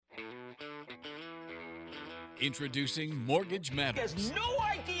Introducing Mortgage Matters. He has no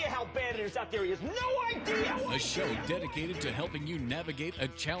idea how bad it is out there. He has no idea. A show dedicated to helping you navigate a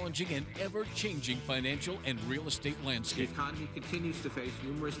challenging and ever-changing financial and real estate landscape. The economy continues to face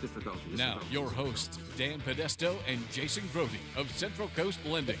numerous difficulties. Now, your hosts, Dan Podesto and Jason Brody of Central Coast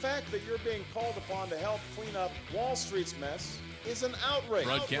Lending. The fact that you're being called upon to help clean up Wall Street's mess is an outrage.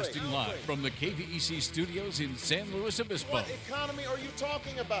 Broadcasting live from the KVEC studios in San Luis Obispo. What economy are you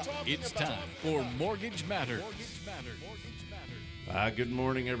talking about? It's time for Mortgage Matters. Good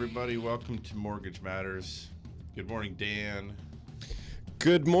morning, everybody. Welcome to Mortgage Matters. Good morning, Dan.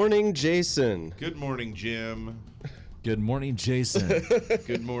 Good morning, Jason. Good morning, Jim. Good morning, Jason.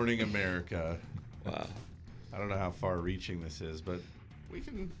 Good morning, America. Wow. I don't know how far-reaching this is, but we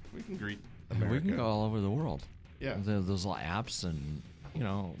can greet America. We can go all over the world. Yeah. Those little apps, and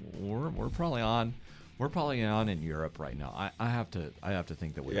we're probably on. We're probably on in Europe right now. I have to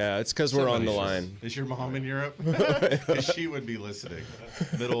think that we're. Yeah, it's because we're on the line. Is your mom in Europe? She would be listening.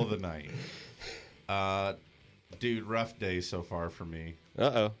 Middle of the night. Dude, rough day so far for me.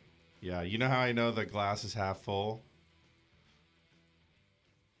 Uh-oh. Yeah, you know how I know the glass is half full?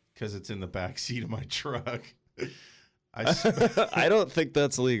 Because it's in the back seat of my truck. I don't think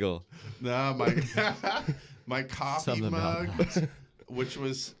that's legal. No, my coffee Something mug, which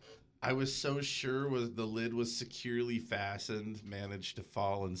I was so sure the lid was securely fastened, managed to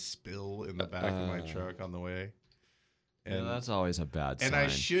fall and spill in the back of my truck on the way. And that's always a bad sign. And I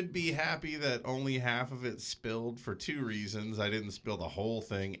should be happy that only half of it spilled for two reasons. I didn't spill the whole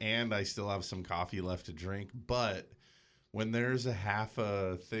thing, and I still have some coffee left to drink. But when there's a half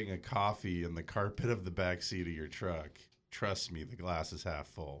a thing of coffee in the carpet of the back seat of your truck, trust me, the glass is half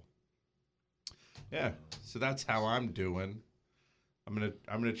full. Yeah, so that's how I'm doing. I'm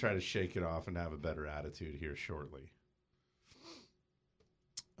gonna try to shake it off and have a better attitude here shortly.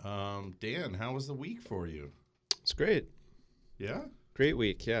 Dan, how was the week for you? It's great. Yeah? Great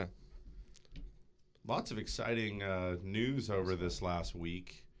week, yeah. Lots of exciting news over this last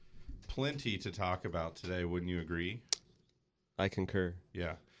week. Plenty to talk about today, wouldn't you agree? I concur.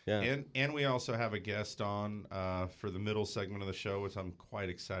 Yeah. Yeah. And we also have a guest on for the middle segment of the show, which I'm quite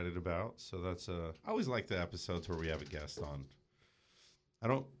excited about. So that's I always like the episodes where we have a guest on. I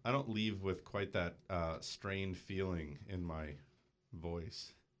don't leave with quite that strained feeling in my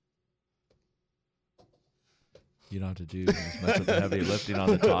voice. You don't have to do as much of the heavy lifting on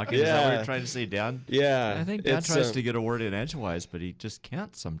the talking. Is that what you're trying to say, Dan? Yeah. I think Dan tries to get a word in edgewise, but he just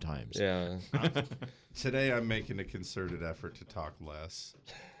can't sometimes. Yeah. Today I'm making a concerted effort to talk less.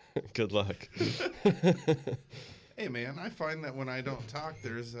 Good luck. Hey man, I find that when I don't talk,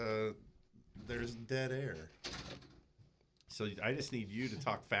 there's dead air. So I just need you to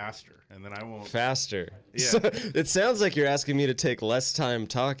talk faster, and then I won't. Faster. Yeah. So, it sounds like you're asking me to take less time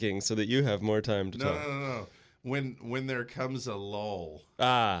talking so that you have more time to talk. No. When there comes a lull,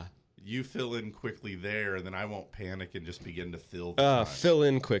 you fill in quickly there, and then I won't panic and just begin to fill the time. Fill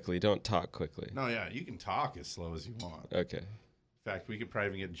in quickly. Don't talk quickly. No, yeah, you can talk as slow as you want. Okay. In fact, we could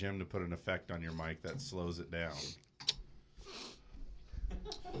probably get Jim to put an effect on your mic that slows it down.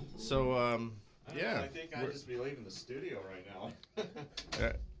 So, yeah. I think I'd just be leaving the studio right now.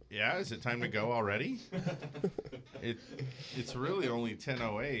 Yeah, is it time to go already? It's really only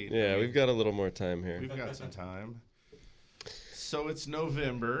 10:08. Yeah, we've got a little more time here. We've got some time. So it's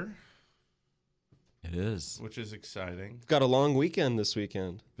November. It is. Which is exciting. We've got a long weekend this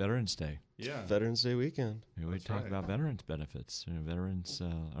weekend. Veterans Day. Yeah. Veterans Day weekend. We talk about veterans benefits. Veterans,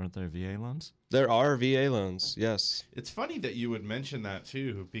 aren't there VA loans? There are VA loans, yes. It's funny that you would mention that,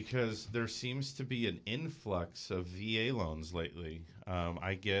 too, because there seems to be an influx of VA loans lately.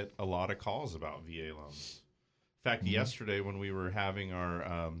 I get a lot of calls about VA loans. In fact, yesterday when we were having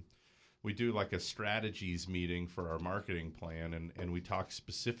our we do like a strategies meeting for our marketing plan, and we talk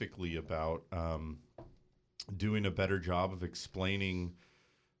specifically about doing a better job of explaining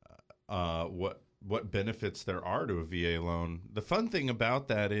what benefits there are to a VA loan. The fun thing about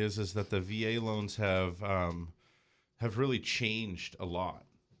that is that the VA loans have really changed a lot.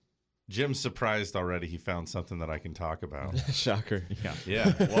 Jim's surprised already. He found something that I can talk about. Shocker. Yeah,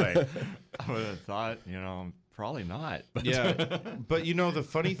 boy. I would have thought, probably not. But Yeah, but the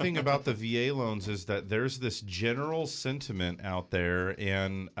funny thing about the VA loans is that there's this general sentiment out there,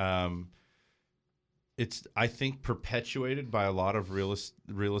 and it's, I think, perpetuated by a lot of real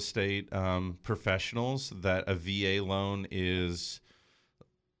estate professionals that a VA loan is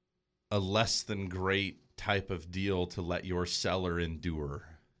a less than great type of deal to let your seller endure.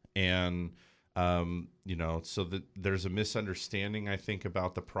 And so that there's a misunderstanding, I think,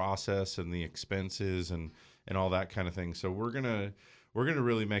 about the process and the expenses and all that kind of thing. So we're gonna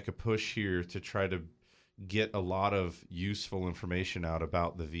really make a push here to try to get a lot of useful information out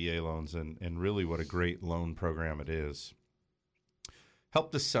about the VA loans and really what a great loan program it is.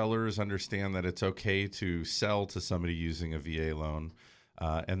 Help the sellers understand that it's okay to sell to somebody using a VA loan.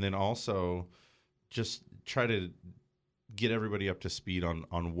 And then also just try to get everybody up to speed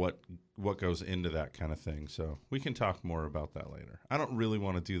on what goes into that kind of thing. So we can talk more about that later. I don't really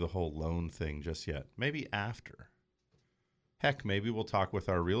want to do the whole loan thing just yet. Maybe after. Heck, maybe we'll talk with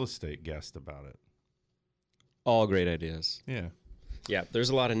our real estate guest about it. All great ideas. Yeah. Yeah, there's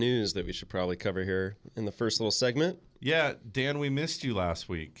a lot of news that we should probably cover here in the first little segment. Yeah, Dan, we missed you last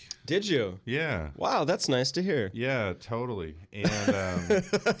week. Did you? Yeah. Wow, that's nice to hear. Yeah, totally. And I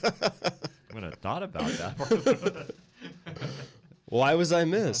would have thought about that. Why was I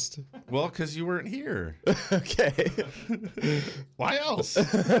missed? well, because you weren't here. Okay. Why else?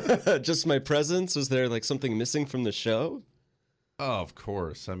 Just my presence? Was there like something missing from the show? Oh, of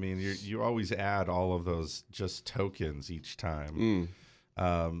course. I mean, you always add all of those just tokens each time.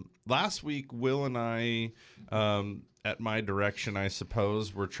 Last week, Will and I, at my direction, I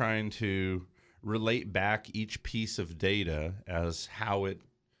suppose, were trying to relate back each piece of data as how it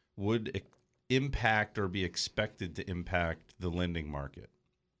would impact or be expected to impact the lending market.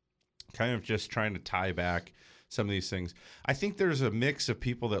 Kind of just trying to tie back some of these things. I think there's a mix of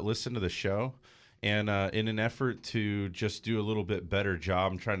people that listen to the show, and in an effort to just do a little bit better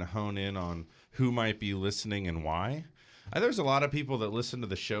job, I'm trying to hone in on who might be listening and why. There's a lot of people that listen to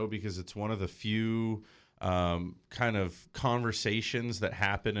the show because it's one of the few kind of conversations that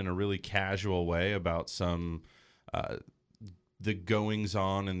happen in a really casual way about some the goings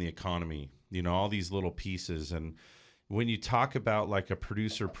on in the economy, you know, all these little pieces. And when you talk about like a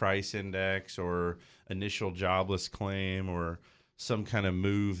producer price index or initial jobless claim or some kind of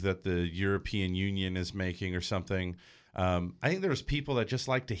move that the European Union is making or something, I think there's people that just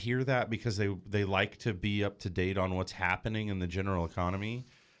like to hear that because they like to be up to date on what's happening in the general economy.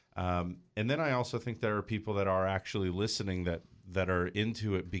 And then I also think there are people that are actually listening that are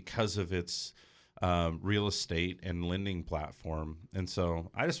into it because of its real estate and lending platform. And so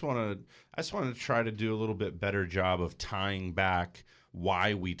I just want to try to do a little bit better job of tying back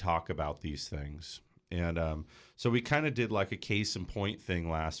why we talk about these things. And so we kind of did like a case in point thing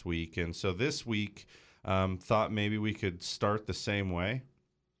last week. And so this week, thought maybe we could start the same way.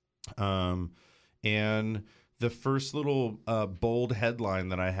 And the first little bold headline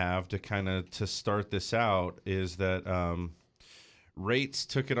that I have to start this out is that rates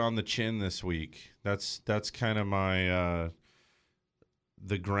took it on the chin this week. That's kind of my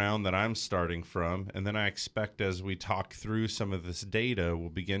the ground that I'm starting from. And then I expect as we talk through some of this data, we'll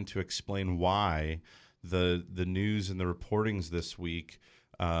begin to explain why the news and the reportings this week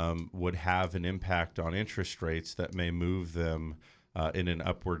would have an impact on interest rates that may move them in an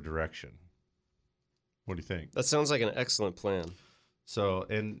upward direction. What do you think? That sounds like an excellent plan. So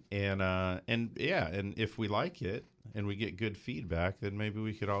and if we like it and we get good feedback, then maybe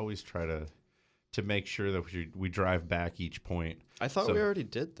we could always try to make sure that we drive back each point. I thought we already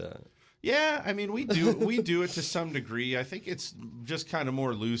did that. Yeah, I mean we do it to some degree. I think it's just kind of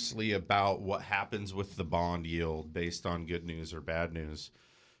more loosely about what happens with the bond yield based on good news or bad news.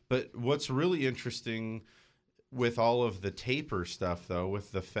 But what's really interesting with all of the taper stuff, though,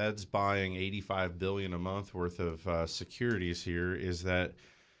 with the Feds buying $85 billion a month worth of securities here, is that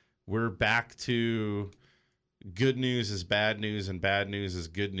we're back to good news is bad news and bad news is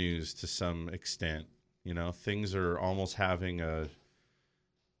good news to some extent. You know, things are almost having a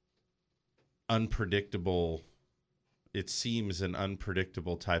unpredictable, it seems an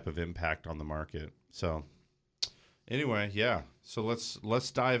unpredictable type of impact on the market. So anyway, yeah. So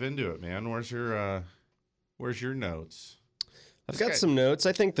let's dive into it, man. Where's your notes? I've got some notes.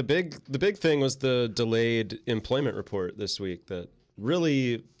 I think the big thing was the delayed employment report this week that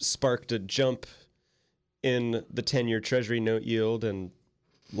really sparked a jump in the 10-year Treasury note yield and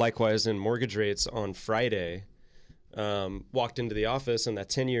likewise in mortgage rates on Friday. Walked into the office and that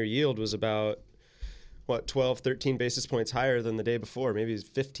 10-year yield was about 12, 13 basis points higher than the day before, maybe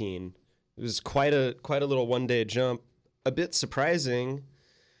 15. It was quite a little one-day jump, a bit surprising.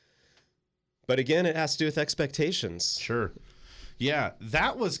 But again, it has to do with expectations. Sure. Yeah,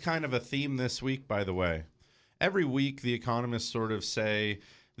 that was kind of a theme this week, by the way. Every week, the economists sort of say,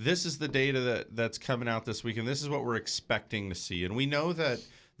 this is the data that's coming out this week, and this is what we're expecting to see. And we know that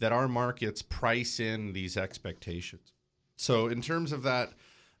our markets price in these expectations. So in terms of that,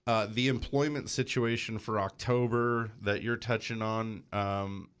 the employment situation for October that you're touching on,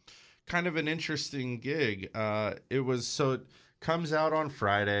 kind of an interesting gig. It comes out on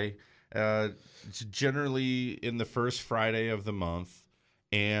Friday. It's generally in the first Friday of the month,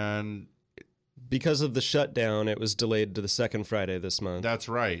 and because of the shutdown, it was delayed to the second Friday this month. That's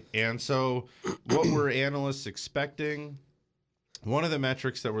right. And so what were analysts expecting? One of the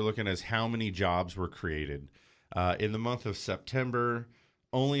metrics that we're looking at is how many jobs were created. In the month of September,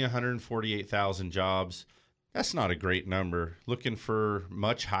 only 148,000 jobs. That's not a great number. Looking for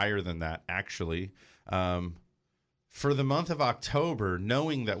much higher than that, actually. For the month of October,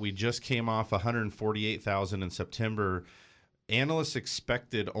 knowing that we just came off 148,000 in September, analysts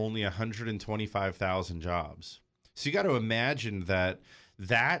expected only 125,000 jobs. So you got to imagine that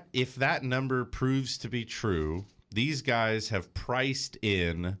if that number proves to be true, these guys have priced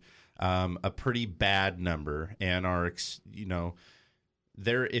in a pretty bad number and are,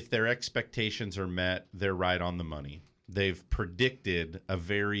 if their expectations are met, they're right on the money. They've predicted a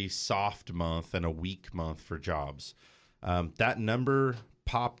very soft month and a weak month for jobs. That number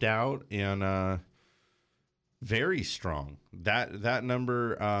popped out and very strong. That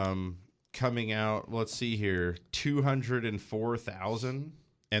number coming out, let's see here, 204,000,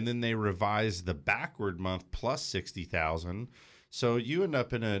 and then they revised the backward month plus 60,000. So you end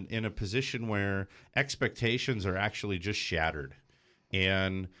up in a position where expectations are actually just shattered.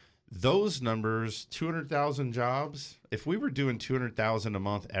 And those numbers, 200,000 jobs, if we were doing 200,000 a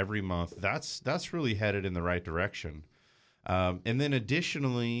month every month, that's really headed in the right direction. And then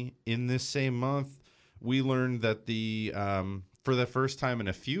additionally, in this same month, we learned that for the first time in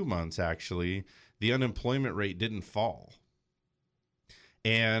a few months, actually, the unemployment rate didn't fall.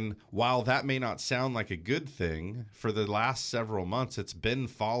 And while that may not sound like a good thing, for the last several months, it's been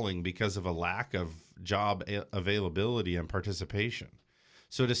falling because of a lack of job availability and participation.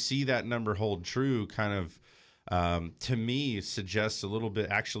 So to see that number hold true kind of, to me, suggests a little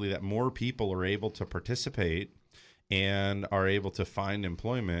bit actually that more people are able to participate and are able to find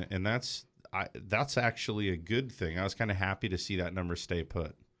employment. And that's actually a good thing. I was kind of happy to see that number stay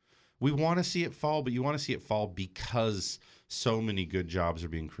put. We want to see it fall, but you want to see it fall because so many good jobs are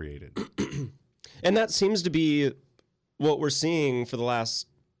being created. And that seems to be what we're seeing for the last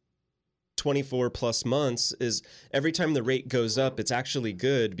 24 plus months is every time the rate goes up, it's actually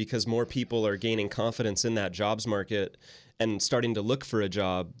good because more people are gaining confidence in that jobs market and starting to look for a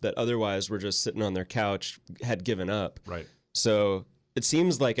job that otherwise were just sitting on their couch, had given up. Right. So it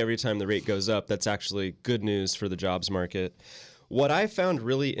seems like every time the rate goes up, that's actually good news for the jobs market. What I found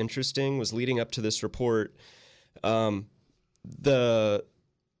really interesting was leading up to this report, the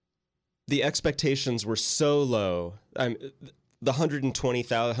expectations were so low. The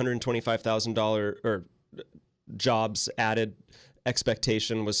 $125,000 or jobs added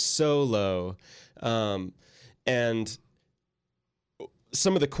expectation was so low, and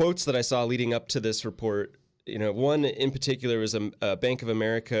some of the quotes that I saw leading up to this report, one in particular was a Bank of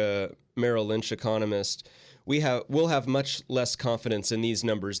America Merrill Lynch economist. We'll have much less confidence in these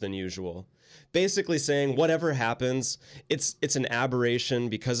numbers than usual. Basically saying whatever happens, it's an aberration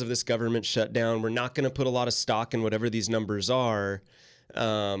because of this government shutdown. We're not going to put a lot of stock in whatever these numbers are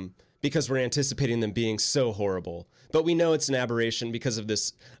because we're anticipating them being so horrible. But we know it's an aberration because of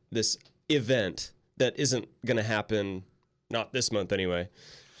this event that isn't going to happen, not this month anyway.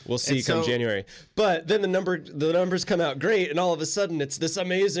 We'll see come January. But then the numbers come out great, and all of a sudden it's this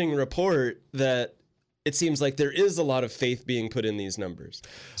amazing report that it seems like there is a lot of faith being put in these numbers.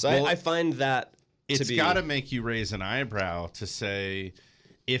 So I find that it's got to make you raise an eyebrow to say,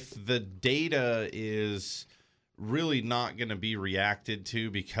 if the data is really not going to be reacted to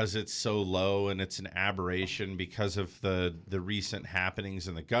because it's so low and it's an aberration because of the recent happenings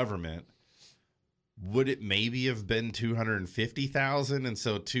in the government, would it maybe have been 250,000? And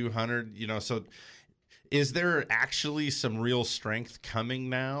so 200, so is there actually some real strength coming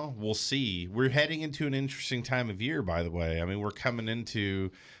now? We'll see. We're heading into an interesting time of year, by the way. I mean, we're coming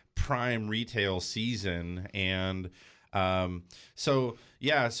into prime retail season. And so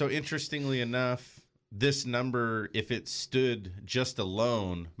interestingly enough, this number, if it stood just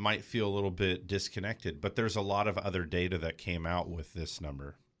alone, might feel a little bit disconnected. But there's a lot of other data that came out with this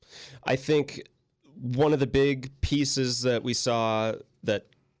number. I think one of the big pieces that we saw that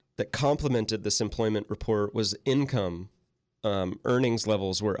complemented this employment report was income. Earnings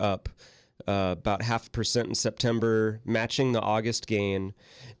levels were up about 0.5% in September, matching the August gain.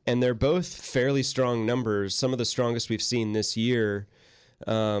 And they're both fairly strong numbers. Some of the strongest we've seen this year.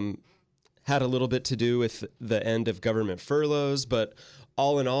 Had a little bit to do with the end of government furloughs, but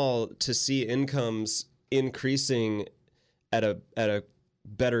all in all, to see incomes increasing at a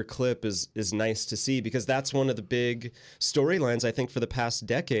better clip is nice to see, because that's one of the big storylines I think for the past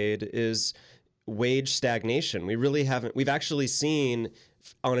decade is wage stagnation. We've actually seen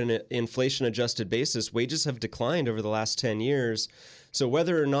on an inflation adjusted basis, wages have declined over the last 10 years. So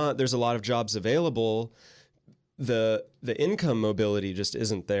whether or not there's a lot of jobs available, the income mobility just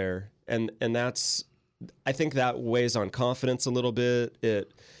isn't there. And that's, I think that weighs on confidence a little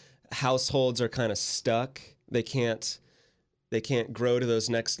bit. Households are kind of stuck. They can't grow to those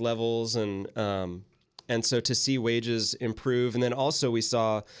next levels, and so to see wages improve, and then also we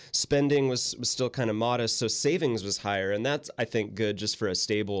saw spending was still kind of modest, so savings was higher, and that's, I think, good just for a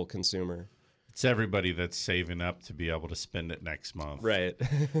stable consumer. It's everybody that's saving up to be able to spend it next month. Right.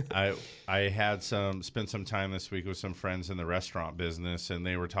 I had spent some time this week with some friends in the restaurant business, and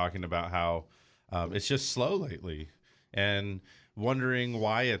they were talking about how it's just slow lately, and wondering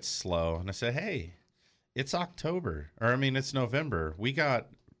why it's slow. And I said, hey, it's October, it's November. We got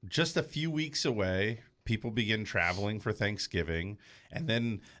just a few weeks away. People begin traveling for Thanksgiving, and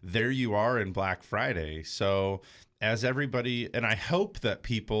then there you are in Black Friday. So as everybody, and I hope that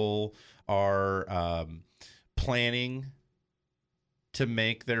people are planning to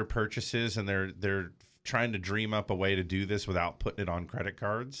make their purchases, and they're trying to dream up a way to do this without putting it on credit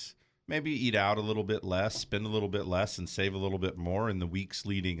cards. Maybe eat out a little bit less, spend a little bit less, and save a little bit more in the weeks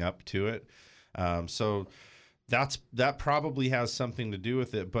leading up to it. So that probably has something to do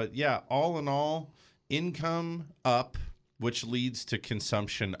with it. But yeah, all in all, income up, which leads to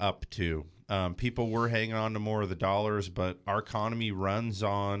consumption up too. People were hanging on to more of the dollars, but our economy runs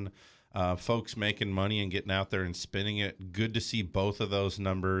on folks making money and getting out there and spending it. Good to see both of those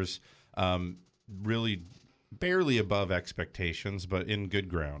numbers really barely above expectations, but in good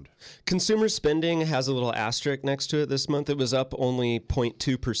ground. Consumer spending has a little asterisk next to it this month. It was up only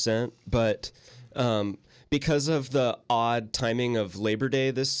 0.2%, but because of the odd timing of Labor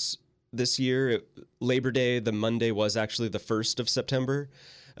Day this year, Labor Day, the Monday, was actually the 1st of September.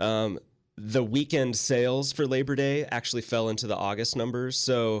 The weekend sales for Labor Day actually fell into the August numbers.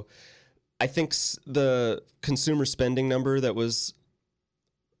 So I think the consumer spending number that was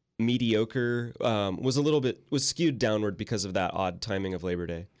mediocre was skewed downward because of that odd timing of Labor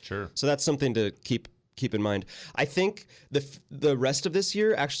Day. Sure. So that's something to keep in mind. I think the rest of this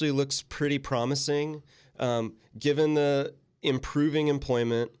year actually looks pretty promising, given the improving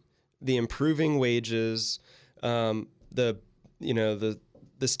employment, the improving wages,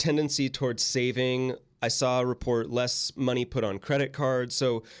 this tendency towards saving. I saw a report, less money put on credit cards.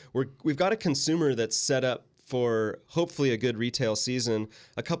 So we've got a consumer that's set up for hopefully a good retail season.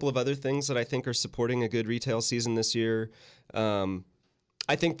 A couple of other things that I think are supporting a good retail season this year.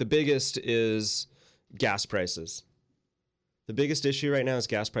 I think the biggest is gas prices. The biggest issue right now is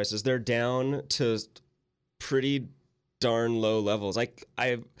gas prices. They're down to pretty darn low levels.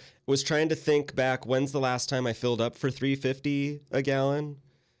 I was trying to think back, when's the last time I filled up for $3.50 a gallon?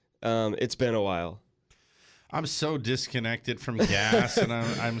 It's been a while. I'm so disconnected from gas, and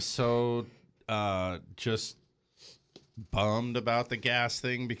I'm so just bummed about the gas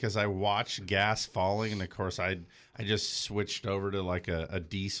thing, because I watched gas falling, and of course I just switched over to like a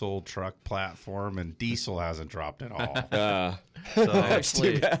diesel truck platform, and diesel hasn't dropped at all. So that's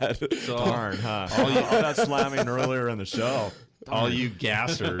too bad. So darn, huh? All that slamming earlier in the show. All you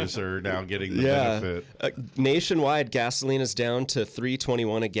gassers are now getting the benefit. Nationwide, gasoline is down to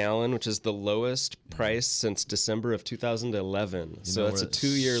 $3.21 a gallon, which is the lowest price since December of 2011. So that's a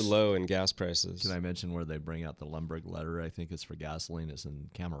 2-year low in gas prices. Can I mention where they bring out the Lundberg letter? I think it's for gasoline. It's in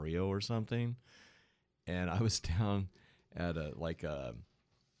Camarillo or something. And I was down at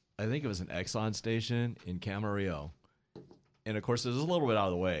I think it was an Exxon station in Camarillo. And of course, it was a little bit out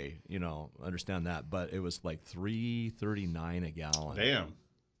of the way, understand that. But it was like $3.39 a gallon. Damn.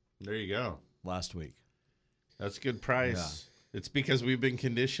 There you go. Last week. That's a good price. Yeah. It's because we've been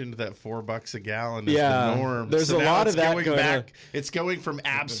conditioned that $4 a gallon is the norm. There's a lot of that going on. It's going from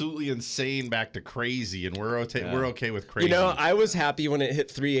absolutely insane back to crazy, and we're okay with crazy. I was happy when it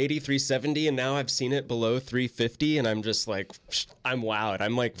hit 380, 370, and now I've seen it below 350, and I'm just like, I'm wowed.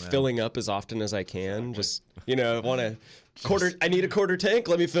 I'm like filling up as often as I can. Just, want to... I need a quarter tank.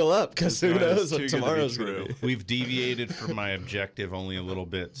 Let me fill up, because who knows what tomorrow's going to be. We've deviated from my objective only a little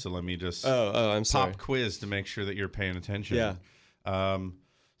bit, so let me just I'm sorry. Pop quiz to make sure that you're paying attention. Yeah.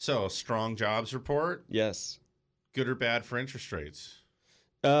 So, strong jobs report. Yes. Good or bad for interest rates?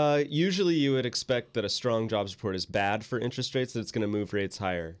 Usually you would expect that a strong jobs report is bad for interest rates, that it's going to move rates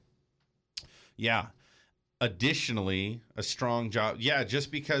higher. Yeah. Additionally, a strong job. Yeah,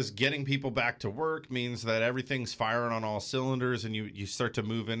 just because getting people back to work means that everything's firing on all cylinders, and you start to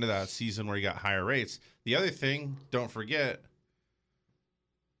move into that season where you got higher rates. The other thing, don't forget,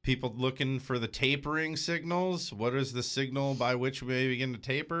 people looking for the tapering signals. What is the signal by which we begin to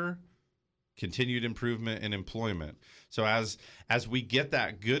taper? continued improvement in employment. So as we get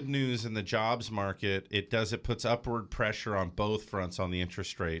that good news in the jobs market, it puts upward pressure on both fronts on the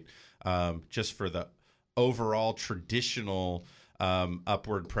interest rate, just for the overall traditional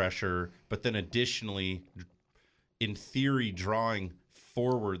upward pressure, but then additionally, in theory, drawing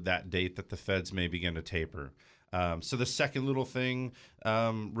forward that date that the Feds may begin to taper. So the second little thing,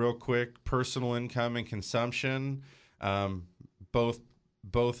 real quick, personal income and consumption,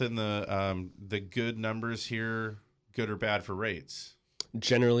 both in the good numbers here, good or bad for rates?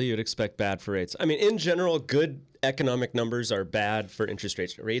 Generally, you'd expect bad for rates. I mean, in general, good economic numbers are bad for interest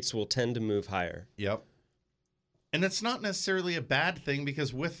rates. Rates will tend to move higher. Yep. And it's not necessarily a bad thing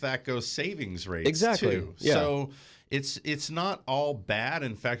because with that goes savings rates exactly. too. Yeah. So it's not all bad.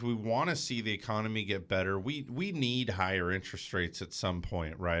 In fact, we want to see the economy get better. We need higher interest rates at some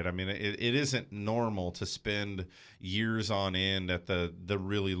point, right? I mean, it isn't normal to spend years on end at the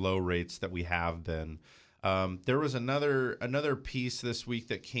really low rates that we have been. There was another piece this week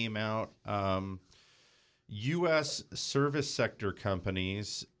that came out. U.S. service sector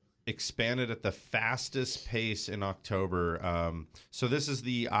companies expanded at the fastest pace in October. So this is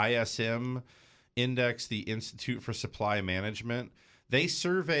the ISM Index, the Institute for Supply Management. They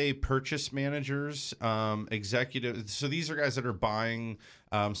survey purchase managers, executives. So these are guys that are buying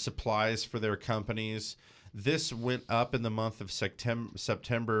supplies for their companies. This went up in the month of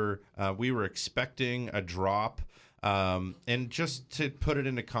September. We were expecting a drop. And just to put it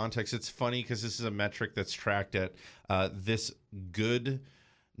into context, it's funny because this is a metric that's tracked at this good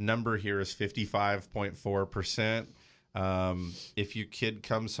number here is 55.4%. If your kid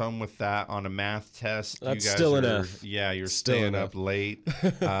comes home with that on a math test, that's you guys still are, enough. Yeah, you're Still staying enough. up late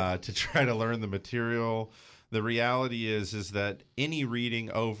to try to learn the material. The reality is that any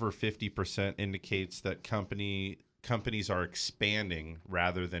reading over 50% indicates that companies are expanding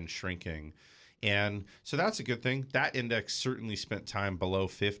rather than shrinking. And so that's a good thing. That index certainly spent time below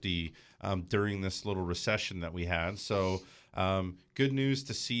 50 during this little recession that we had. So good news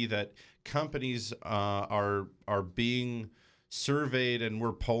to see that companies are being surveyed, and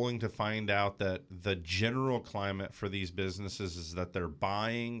we're polling to find out that the general climate for these businesses is that they're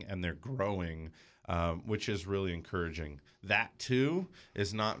buying and they're growing, which is really encouraging. That, too,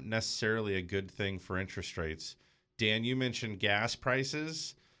 is not necessarily a good thing for interest rates. Dan, you mentioned gas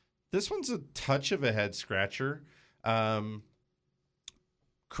prices. This one's a touch of a head scratcher. Correct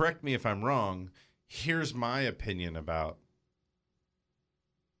me if I'm wrong. Here's my opinion about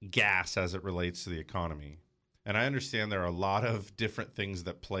gas as it relates to the economy. And I understand there are a lot of different things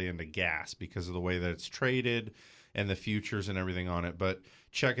that play into gas because of the way that it's traded and the futures and everything on it. But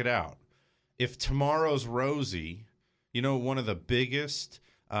check it out. If tomorrow's rosy, one of the biggest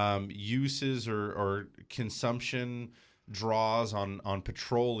uses or consumption draws on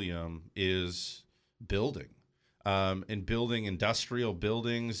petroleum is building. And building industrial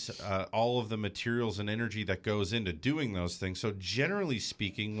buildings, all of the materials and energy that goes into doing those things. So generally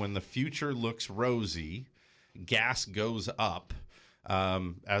speaking, when the future looks rosy, gas goes up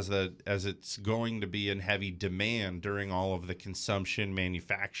as it's going to be in heavy demand during all of the consumption,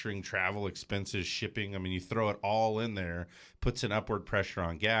 manufacturing, travel expenses, shipping. I mean, you throw it all in there, puts an upward pressure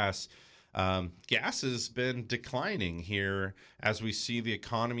on gas. Gas has been declining here as we see the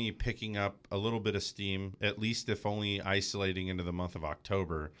economy picking up a little bit of steam, at least if only isolating into the month of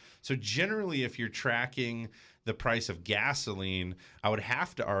October. So generally, if you're tracking the price of gasoline, I would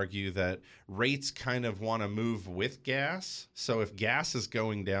have to argue that rates kind of want to move with gas. So if gas is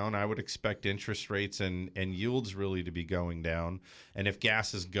going down, I would expect interest rates and yields really to be going down. And if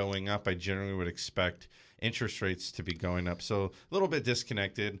gas is going up, I generally would expect interest rates to be going up. So a little bit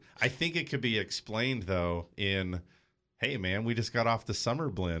disconnected. I think it could be explained, though, in, hey, man, we just got off the summer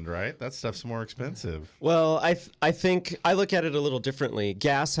blend, right? That stuff's more expensive. Well, I think I look at it a little differently.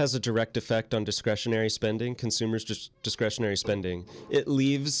 Gas has a direct effect on discretionary spending, consumers' discretionary spending. It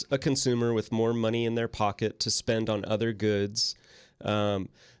leaves a consumer with more money in their pocket to spend on other goods.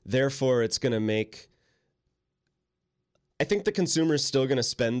 Therefore, it's going to make... I think the consumer is still going to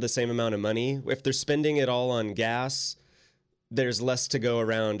spend the same amount of money. If they're spending it all on gas, there's less to go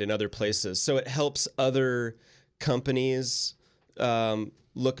around in other places. So it helps other companies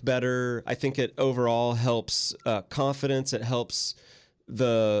look better. I think it overall helps confidence. It helps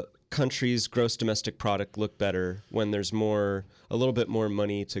the country's gross domestic product look better when there's a little bit more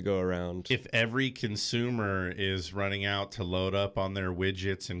money to go around. If every consumer is running out to load up on their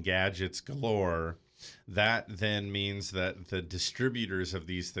widgets and gadgets galore, that then means that the distributors of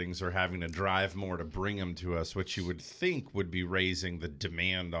these things are having to drive more to bring them to us, which you would think would be raising the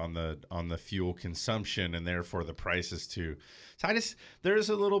demand on the fuel consumption and therefore the prices too. So there's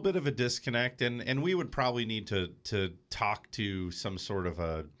a little bit of a disconnect, and we would probably need to talk to some sort of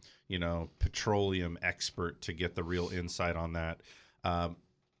a petroleum expert to get the real insight on that.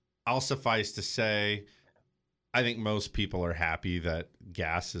 I'll suffice to say, I think most people are happy that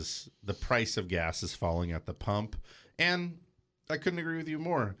the price of gas is falling at the pump. And I couldn't agree with you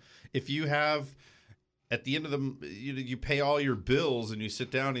more. If you have, at the end of you pay all your bills and you sit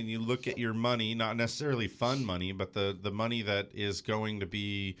down and you look at your money, not necessarily fun money, but the money that is going to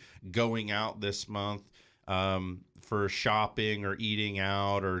be going out this month for shopping or eating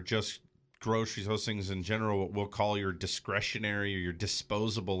out or just groceries, those things in general, what we'll call your discretionary or your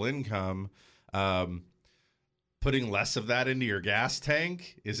disposable income, putting less of that into your gas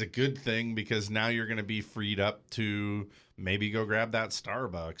tank is a good thing, because now you're going to be freed up to maybe go grab that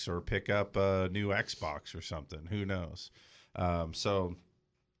Starbucks or pick up a new Xbox or something. Who knows? So,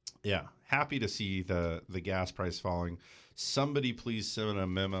 yeah, happy to see the gas price falling. Somebody please send a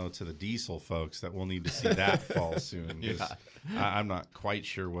memo to the diesel folks that we'll need to see that fall soon. I'm not quite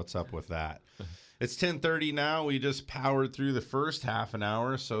sure what's up with that. It's 10:30 now. We just powered through the first half an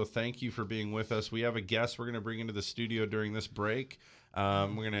hour, so thank you for being with us. We have a guest we're going to bring into the studio during this break.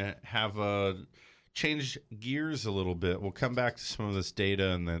 We're going to have change gears a little bit. We'll come back to some of this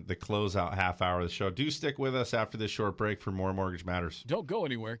data and the closeout half hour of the show. Do stick with us after this short break for more Mortgage Matters. Don't go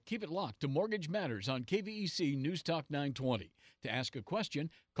anywhere. Keep it locked to Mortgage Matters on KVEC News Talk 920. To ask a question,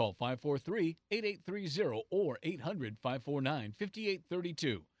 call 543-8830 or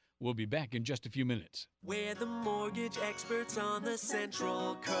 800-549-5832. We'll be back in just a few minutes. We're the mortgage experts on the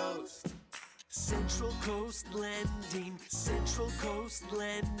Central Coast. Central Coast Lending, Central Coast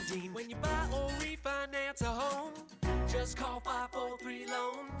Lending. When you buy or refinance a home, just call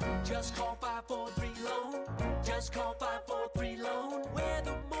 543-LOAN. Just call 543-LOAN. Just call 543-LOAN. We're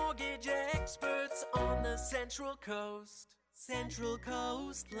the mortgage experts on the Central Coast. Central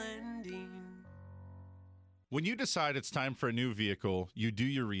Coast Lending. When you decide it's time for a new vehicle, you do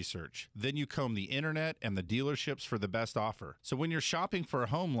your research. Then you comb the internet and the dealerships for the best offer. So when you're shopping for a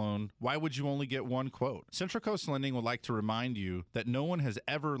home loan, why would you only get one quote? Central Coast Lending would like to remind you that no one has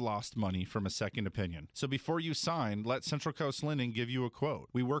ever lost money from a second opinion. So before you sign, let Central Coast Lending give you a quote.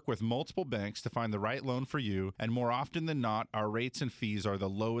 We work with multiple banks to find the right loan for you, and more often than not, our rates and fees are the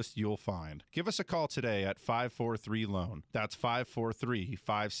lowest you'll find. Give us a call today at 543-LOAN. That's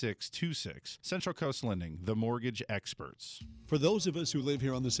 543-5626. Central Coast Lending, the mortgage experts. For those of us who live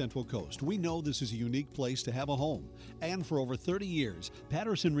here on the Central Coast, we know this is a unique place to have a home. And for over 30 years,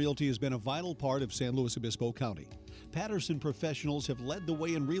 Patterson Realty has been a vital part of San Luis Obispo County. Patterson professionals have led the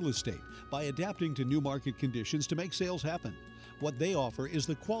way in real estate by adapting to new market conditions to make sales happen. What they offer is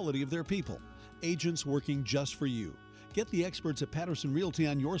the quality of their people, agents working just for you. Get the experts at Patterson Realty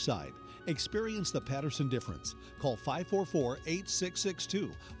on your side. Experience the Patterson difference. Call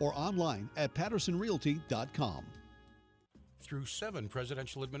 544-8662 or online at pattersonrealty.com. Through 7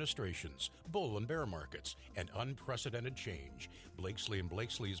 presidential administrations, bull and bear markets, and unprecedented change, Blakesley &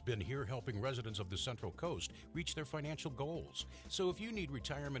 Blakesley has been here helping residents of the Central Coast reach their financial goals. So if you need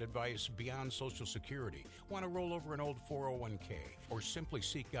retirement advice beyond Social Security, want to roll over an old 401k, or simply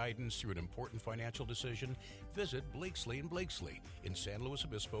seek guidance through an important financial decision, visit Blakesley & Blakesley in San Luis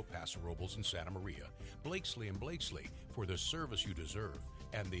Obispo, Paso Robles, and Santa Maria. Blakesley & Blakesley, for the service you deserve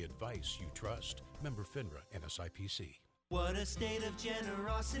and the advice you trust. Member FINRA and SIPC. What a state of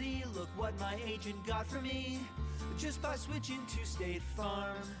generosity, look what my agent got for me, just by switching to State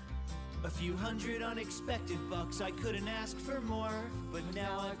Farm. A few hundred unexpected bucks, I couldn't ask for more, but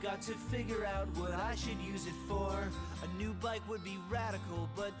now I've got to figure out what I should use it for. A new bike would be radical,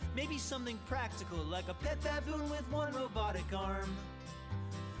 but maybe something practical, like a pet baboon with one robotic arm.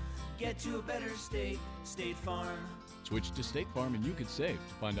 Get to a better state, State Farm. Switch to State Farm and you could save.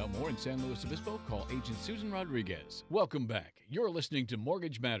 To find out more in San Luis Obispo, call Agent Susan Rodriguez. Welcome back. You're listening to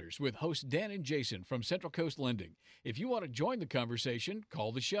Mortgage Matters with hosts Dan and Jason from Central Coast Lending. If you want to join the conversation,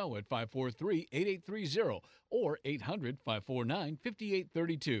 call the show at 543-8830 or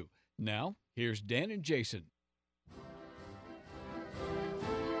 800-549-5832. Now, here's Dan and Jason.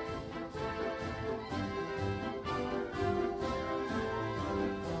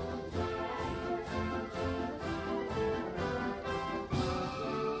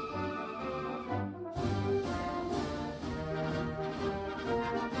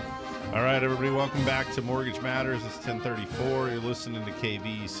 All right, everybody, welcome back to Mortgage Matters. It's 10:34. You're listening to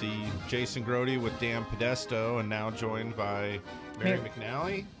KVEC. Jason Grody with Dan Podesto, and now joined by Mary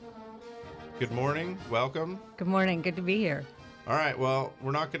McNally. Good morning. Welcome. Good morning. Good to be here. All right. Well,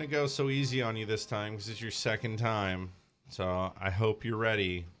 we're not going to go so easy on you this time because it's your second time. So I hope you're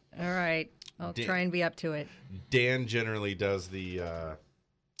ready. All right. I'll try and be up to it. Dan generally does the,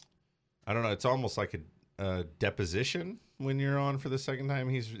 I don't know, it's almost like a deposition when you're on for the second time.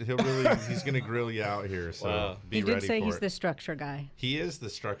 He's going to grill you out here. So be ready for it. He did say he's the structure guy. He is the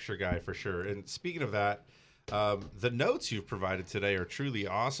structure guy for sure. And speaking of that, the notes you've provided today are truly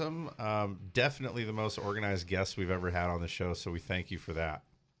awesome. Definitely the most organized guests we've ever had on the show. So we thank you for that.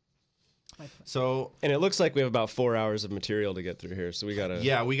 And it looks like we have about 4 hours of material to get through here, so we gotta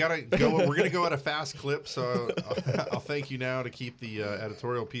go. We're gonna go at a fast clip, so I'll thank you now to keep the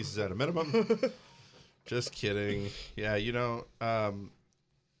editorial pieces at a minimum. Just kidding. Yeah, I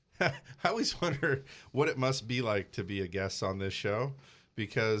always wonder what it must be like to be a guest on this show,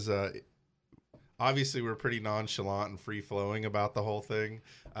 because obviously we're pretty nonchalant and free flowing about the whole thing.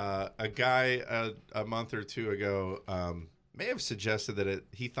 A guy a month or two ago may have suggested that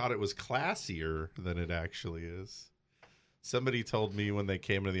he thought it was classier than it actually is. Somebody told me when they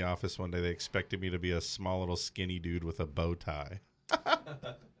came to the office one day they expected me to be a small little skinny dude with a bow tie.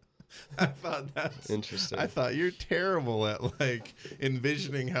 I thought that's interesting. I thought you're terrible at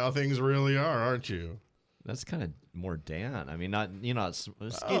envisioning how things really are, aren't you? That's kind of more Dan. I mean, skinny, not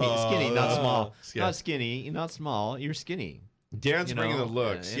small. Yeah. Not skinny, not small. You're skinny. Dan's bringing the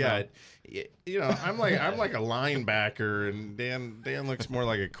looks. I'm like a linebacker, and Dan looks more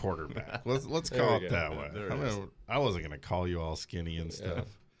like a quarterback. Let's call it that way. I wasn't gonna call you all skinny and stuff. Yeah.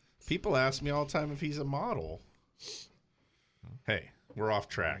 People ask me all the time if he's a model. Hey, we're off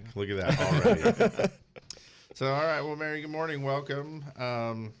track. Look at that already. So, all right. Well, Mary, good morning. Welcome.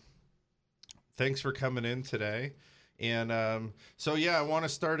 Thanks for coming in today. And I want to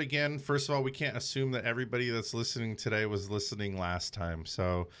start again. First of all, we can't assume that everybody that's listening today was listening last time.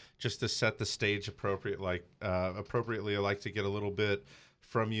 So just to set the stage appropriately, I'd like to get a little bit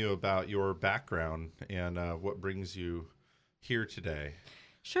from you about your background and what brings you here today.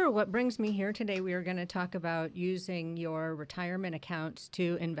 Sure. What brings me here today, we are going to talk about using your retirement accounts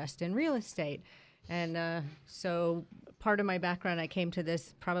to invest in real estate. And so part of my background, I came to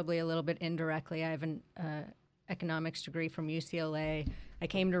this probably a little bit indirectly. I have an economics degree from UCLA. I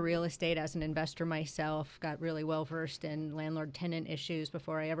came to real estate as an investor myself, got really well versed in landlord-tenant issues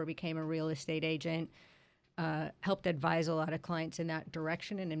before I ever became a real estate agent, helped advise a lot of clients in that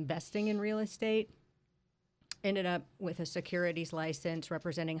direction and investing in real estate. Ended up with a securities license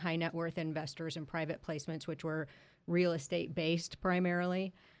representing high net worth investors in private placements, which were real estate based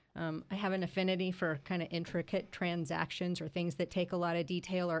primarily. I have an affinity for kind of intricate transactions or things that take a lot of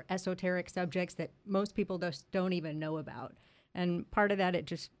detail or esoteric subjects that most people just don't even know about. And part of that,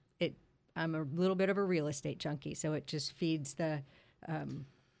 I'm a little bit of a real estate junkie, so it just feeds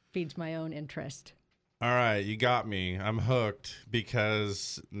my own interest. All right, you got me. I'm hooked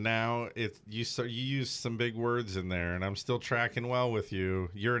because now you use some big words in there, and I'm still tracking well with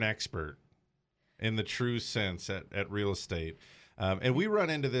you. You're an expert in the true sense at real estate. And we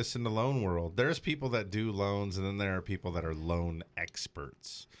run into this in the loan world. There's people that do loans, and then there are people that are loan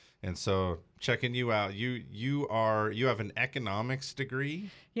experts. And so checking you out, you have an economics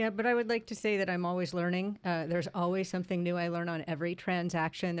degree? Yeah, but I would like to say that I'm always learning. There's always something new I learn on every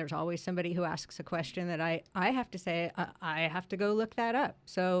transaction. There's always somebody who asks a question that I have to say, I have to go look that up.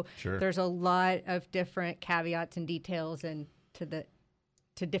 So sure. There's a lot of different caveats and details and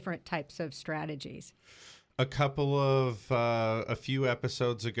to different types of strategies. A few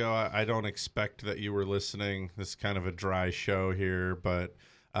episodes ago, I don't expect that you were listening. This is kind of a dry show here, but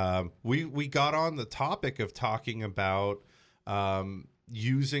we got on the topic of talking about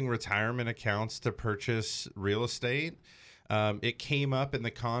using retirement accounts to purchase real estate. It came up in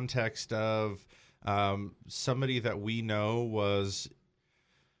the context of somebody that we know was,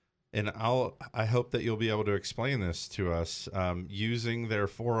 and I hope that you'll be able to explain this to us, using their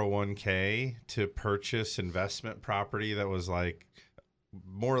 401k to purchase investment property that was like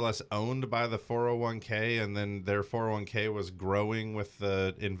more or less owned by the 401k, and then their 401k was growing with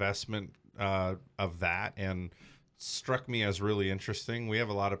the investment of that, and struck me as really interesting. We have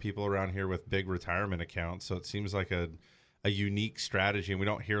a lot of people around here with big retirement accounts, so it seems like a unique strategy, and we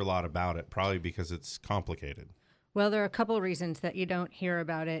don't hear a lot about it, probably because it's complicated. Well, there are a couple of reasons that you don't hear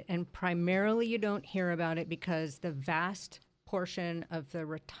about it, and primarily you don't hear about it because the vast portion of the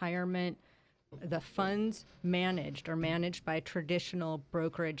retirement, the funds managed by traditional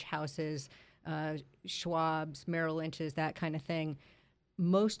brokerage houses, Schwab's, Merrill Lynch's, that kind of thing.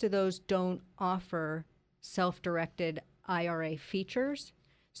 Most of those don't offer self-directed IRA features,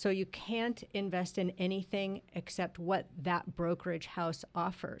 so you can't invest in anything except what that brokerage house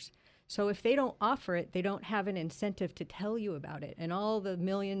offers. So if they don't offer it, they don't have an incentive to tell you about it. And all the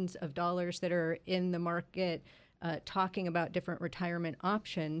millions of dollars that are in the market talking about different retirement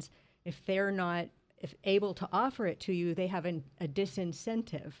options, if they're not able to offer it to you, they have a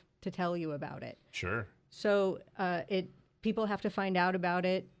disincentive to tell you about it. Sure. So people have to find out about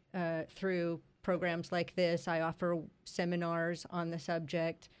it through programs like this. I offer seminars on the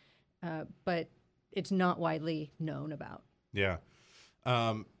subject, but it's not widely known about. Yeah.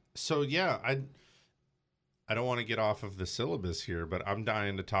 So yeah, I don't want to get off of the syllabus here, but I'm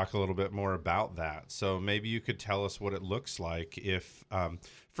dying to talk a little bit more about that. So maybe you could tell us what it looks like if,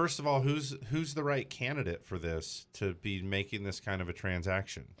 first of all, who's the right candidate for this to be making this kind of a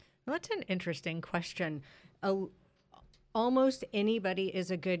transaction? Well, that's an interesting question. Almost anybody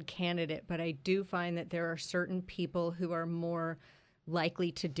is a good candidate, but I do find that there are certain people who are more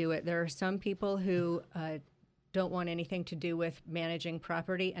likely to do it. There are some people who don't want anything to do with managing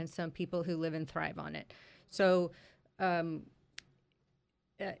property, and some people who live and thrive on it. So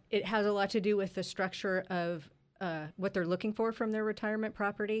it has a lot to do with the structure of what they're looking for from their retirement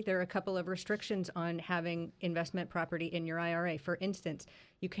property. There are a couple of restrictions on having investment property in your IRA. For instance,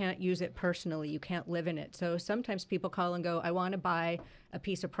 you can't use it personally. You can't live in it. So sometimes people call and go, I want to buy a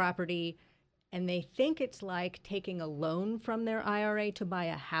piece of property, and they think it's like taking a loan from their IRA to buy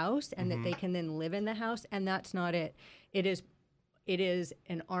a house and that they can then live in the house, and that's not it. It is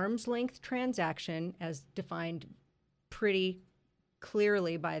an arm's length transaction as defined pretty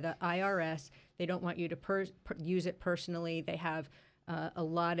clearly by the IRS. They don't want you to use it personally. They have a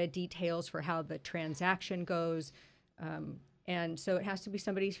lot of details for how the transaction goes. And so it has to be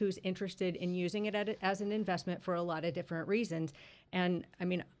somebody who's interested in using it as an investment for a lot of different reasons. And I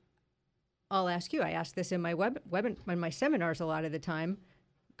mean, I'll ask you, I ask this in my in my seminars a lot of the time,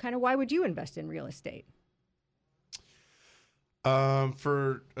 kind of why would you invest in real estate?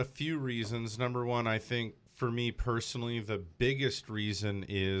 For a few reasons. Number one, I think for me personally, the biggest reason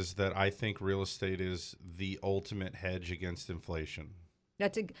is that I think real estate is the ultimate hedge against inflation.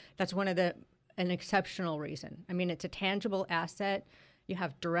 That's an exceptional reason. I mean, it's a tangible asset. You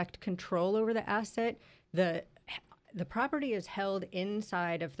have direct control over the asset. The property is held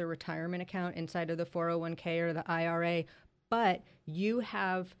inside of the retirement account, inside of the 401k or the IRA, but you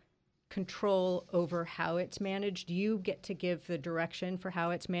have control over how it's managed. You get to give the direction for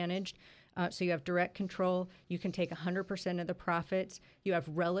how it's managed. So you have direct control. You can take 100% of the profits. You have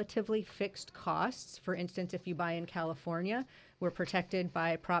relatively fixed costs. For instance, if you buy in California, we're protected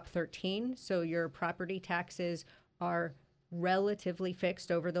by Prop 13. So your property taxes are relatively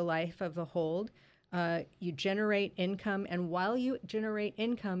fixed over the life of the hold. You generate income, and while you generate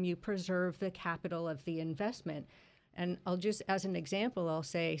income, you preserve the capital of the investment. And I'll just, as an example, I'll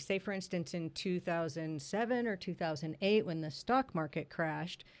say for instance, in 2007 or 2008, when the stock market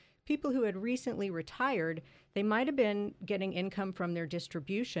crashed, people who had recently retired, they might have been getting income from their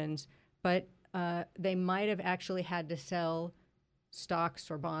distributions, but they might have actually had to sell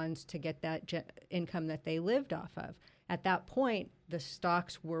stocks or bonds to get that income that they lived off of. At that point, the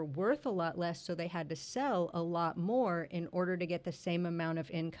stocks were worth a lot less, so they had to sell a lot more in order to get the same amount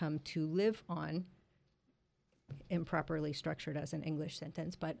of income to live on. Improperly structured as an English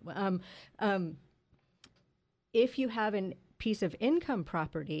sentence, but if you have a piece of income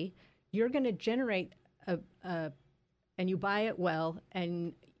property, you're going to generate and you buy it well,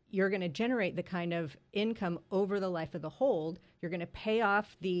 and you're going to generate the kind of income over the life of the hold. You're going to pay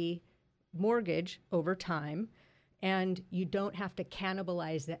off the mortgage over time, and you don't have to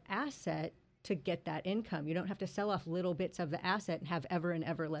cannibalize the asset to get that income. You don't have to sell off little bits of the asset and have ever and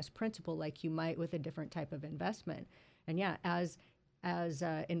ever less principal like you might with a different type of investment. And yeah, as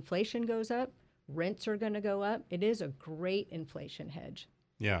inflation goes up, rents are going to go up. It is a great inflation hedge.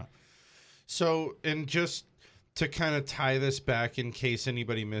 Yeah. So, and just to kind of tie this back in case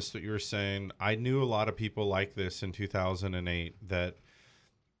anybody missed what you were saying, I knew a lot of people like this in 2008 that,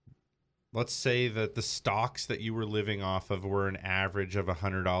 let's say that the stocks that you were living off of were an average of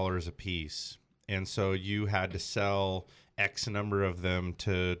 $100 a piece. And so you had to sell X number of them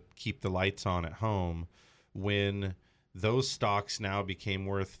to keep the lights on at home. When those stocks now became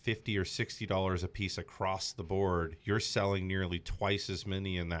worth $50 or $60 a piece across the board, you're selling nearly twice as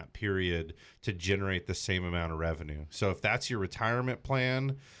many in that period to generate the same amount of revenue. So if that's your retirement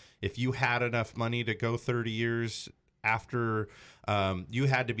plan, if you had enough money to go 30 years after, you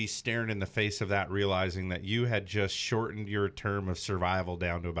had to be staring in the face of that, realizing that you had just shortened your term of survival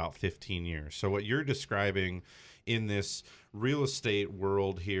down to about 15 years. So what you're describing in this real estate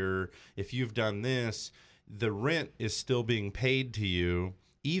world here, if you've done this, the rent is still being paid to you,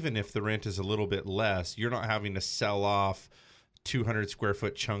 even if the rent is a little bit less. You're not having to sell off 200 square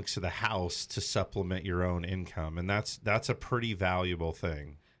foot chunks of the house to supplement your own income. And that's a pretty valuable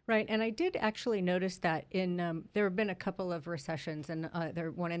thing. Right, and I did actually notice that in there have been a couple of recessions, and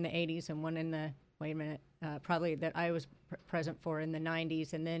one in the 80s and one in the probably that I was present for in the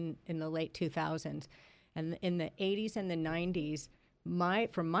 90s, and then in the late 2000s, and in the 80s and the 90s.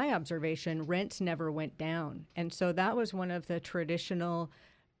 From my observation, rents never went down, and so that was one of the traditional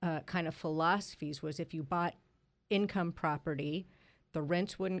kind of philosophies: was if you bought income property, the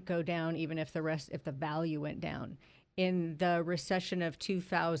rents wouldn't go down even if the value went down. In the recession of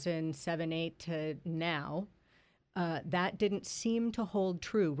 2007-8 to now, that didn't seem to hold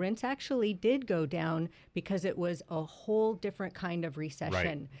true. Rents actually did go down because it was a whole different kind of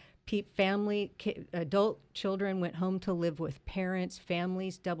recession. Right. Adult children went home to live with parents.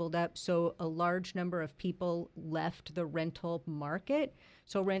 Families doubled up, so a large number of people left the rental market.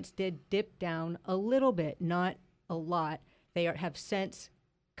 So rents did dip down a little bit, not a lot. They have since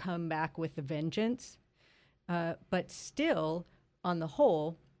come back with a vengeance. But still, on the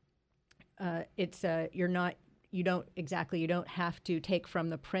whole, you don't have to take from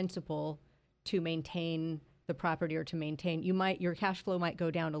the principal to maintain the property or to maintain. Your cash flow might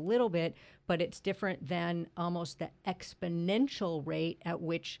go down a little bit, but it's different than almost the exponential rate at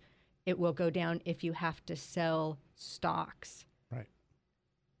which it will go down if you have to sell stocks. Right.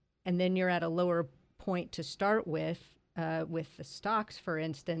 And then you're at a lower point to start with the stocks, for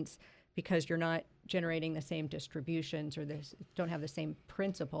instance, because you're not generating the same distributions or don't have the same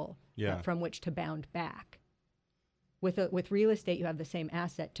principal from which to bound back. With real estate, you have the same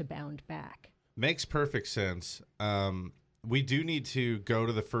asset to bound back. Makes perfect sense. We do need to go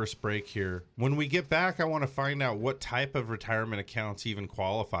to the first break here. When we get back, I want to find out what type of retirement accounts even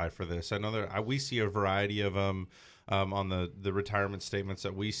qualify for this. I know that we see a variety of them on the retirement statements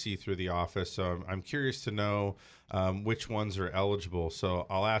that we see through the office. So I'm curious to know which ones are eligible. So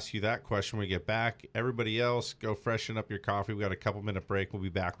I'll ask you that question when we get back. Everybody else, go freshen up your coffee. We've got a couple-minute break. We'll be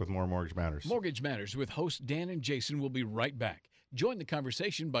back with more Mortgage Matters. Mortgage Matters with hosts Dan and Jason will be right back. Join the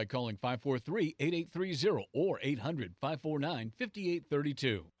conversation by calling 543-8830 or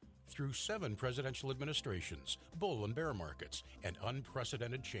 800-549-5832. Through 7 presidential administrations, bull and bear markets, and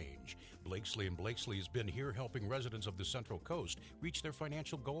unprecedented change, Blakesley & Blakesley has been here helping residents of the Central Coast reach their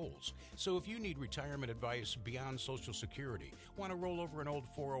financial goals. So if you need retirement advice beyond Social Security, want to roll over an old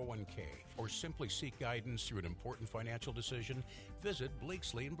 401k, or simply seek guidance through an important financial decision, visit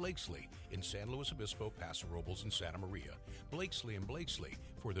Blakesley & Blakesley in San Luis Obispo, Paso Robles, and Santa Maria. Blakesley & Blakesley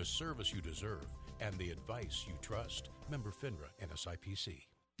for the service you deserve and the advice you trust. Member FINRA and SIPC.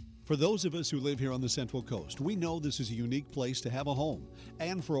 For those of us who live here on the Central Coast, we know this is a unique place to have a home.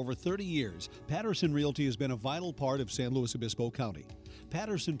 And for over 30 years, Patterson Realty has been a vital part of San Luis Obispo County.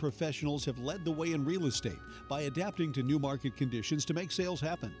 Patterson professionals have led the way in real estate by adapting to new market conditions to make sales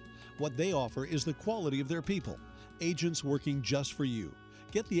happen. What they offer is the quality of their people, agents working just for you.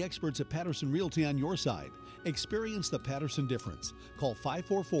 Get the experts at Patterson Realty on your side. Experience the Patterson difference. Call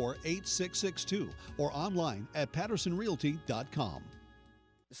 544-8662 or online at pattersonrealty.com.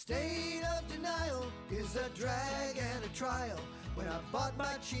 The state of denial is a drag and a trial. When I bought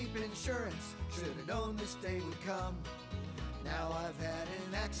my cheap insurance, should have known this day would come. Now I've had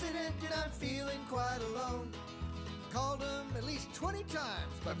an accident and I'm feeling quite alone. Called them at least 20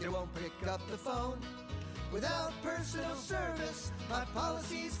 times, but they won't pick up the phone. Without personal service, my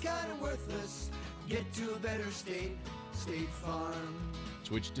policy's kind of worthless. Get to a better state, State Farm.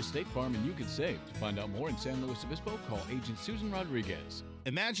 Switch to State Farm and you can save. To find out more in San Luis Obispo, call Agent Susan Rodriguez.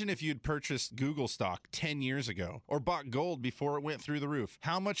 Imagine if you'd purchased Google stock 10 years ago or bought gold before it went through the roof.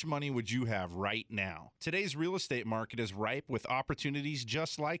 How much money would you have right now? Today's real estate market is ripe with opportunities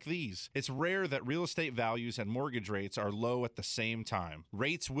just like these. It's rare that real estate values and mortgage rates are low at the same time.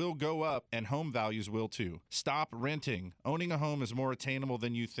 Rates will go up and home values will too. Stop renting. Owning a home is more attainable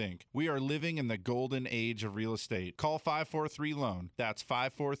than you think. We are living in the golden age of real estate. Call 543-LOAN. That's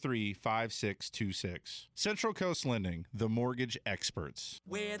 543-5626. Central Coast Lending, the mortgage experts.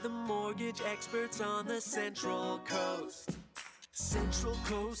 We're the mortgage experts on the Central Coast. Central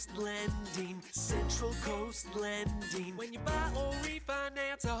Coast Lending, Central Coast Lending. When you buy or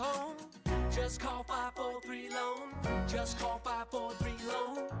refinance a home, just call 543-LOAN. Just call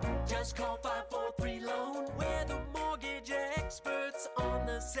 543-LOAN. Just call 543-LOAN. We're the mortgage experts on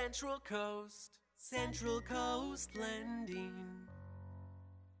the Central Coast. Central Coast Lending.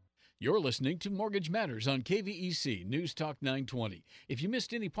 You're listening to Mortgage Matters on KVEC News Talk 920. If you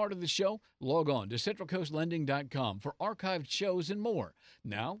missed any part of the show, log on to centralcoastlending.com for archived shows and more.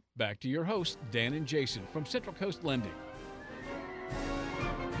 Now, back to your hosts, Dan and Jason from Central Coast Lending.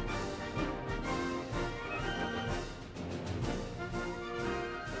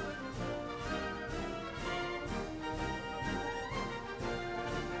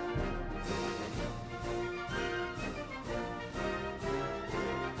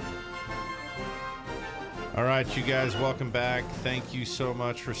 All right, you guys, welcome back. Thank you so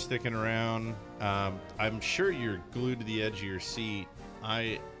much for sticking around. I'm sure you're glued to the edge of your seat.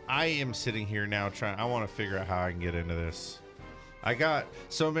 I am sitting here now I want to figure out how I can get into this.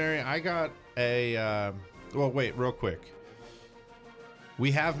 Mary, I got wait, real quick.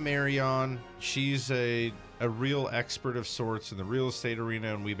 We have Mary on. She's a real expert of sorts in the real estate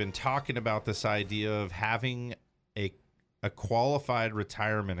arena, and we've been talking about this idea of having a qualified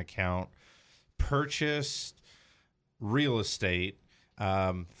retirement account, purchased real estate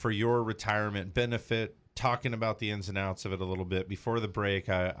for your retirement benefit, talking about the ins and outs of it a little bit. Before the break,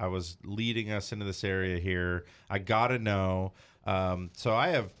 I was leading us into this area here. I got to know. So I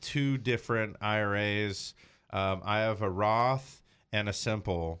have two different IRAs. I have a Roth and a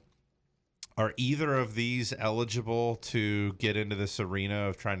Simple. Are either of these eligible to get into this arena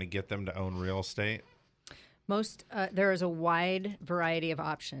of trying to get them to own real estate? There is a wide variety of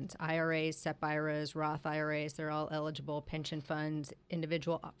options. IRAs, SEP IRAs, Roth IRAs, they're all eligible. Pension funds,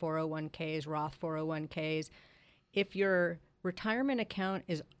 individual 401ks, Roth 401ks. If your retirement account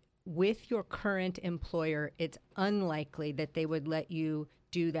is with your current employer, it's unlikely that they would let you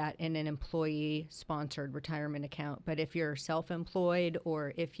do that in an employee-sponsored retirement account. But if you're self-employed,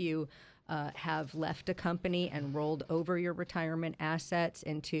 or if you have left a company and rolled over your retirement assets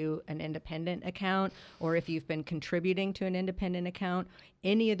into an independent account, or if you've been contributing to an independent account,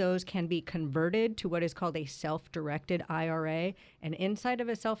 any of those can be converted to what is called a self-directed IRA. And inside of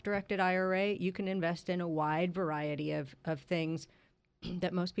a self-directed IRA, you can invest in a wide variety of things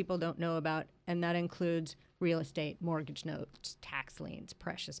that most people don't know about, and that includes real estate, mortgage notes, tax liens,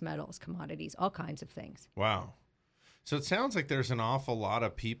 precious metals, commodities, all kinds of things. Wow. So it sounds like there's an awful lot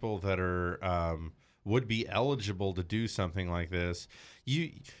of people that are would be eligible to do something like this.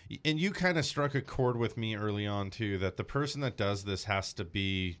 You kind of struck a chord with me early on too, that the person that does this has to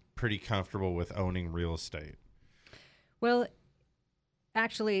be pretty comfortable with owning real estate. Well,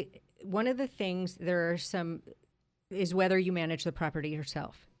 actually, one of the things is whether you manage the property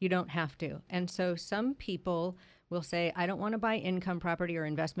yourself. You don't have to. And so some people will say, I don't want to buy income property or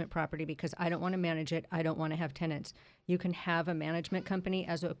investment property because I don't want to manage it. I don't want to have tenants. You can have a management company.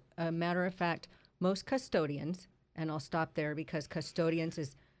 As a matter of fact, most custodians, and I'll stop there because custodians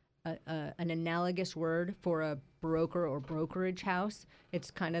is an analogous word for a broker or brokerage house. It's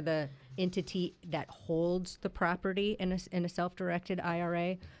kind of the entity that holds the property in a self-directed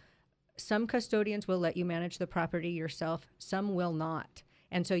IRA. Some custodians will let you manage the property yourself. Some will not.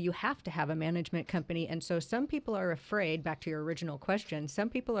 And so you have to have a management company. And so some people are afraid, back to your original question, some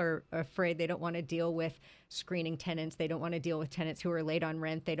people are afraid they don't want to deal with screening tenants. They don't want to deal with tenants who are late on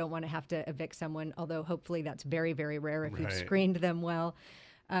rent. They don't want to have to evict someone, although hopefully that's very, very rare if you've screened them well.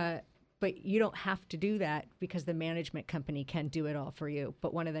 But you don't have to do that because the management company can do it all for you.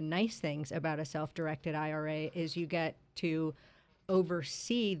 But one of the nice things about a self-directed IRA is you get to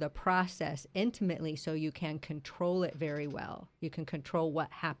oversee the process intimately, so you can control it very well. You can control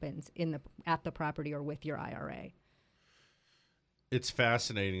what happens at the property or with your IRA. It's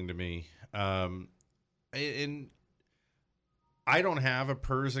fascinating to me. And I don't have a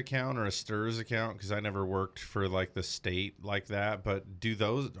PERS account or a STRS account because I never worked for like the state like that. But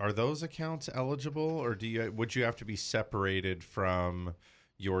are those accounts eligible, or would you have to be separated from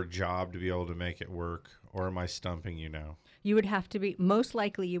your job to be able to make it work? Or am I stumping you now? You would have to be, most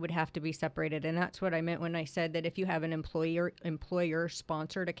likely you would have to be separated. And that's what I meant when I said that if you have an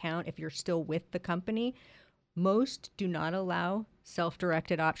employer-sponsored account, if you're still with the company, most do not allow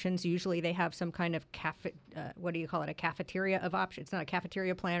self-directed options. Usually they have some kind of a cafeteria of options. It's not a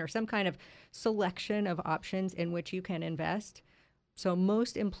cafeteria plan, or some kind of selection of options in which you can invest. So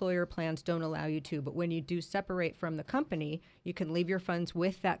most employer plans don't allow you to, but when you do separate from the company, you can leave your funds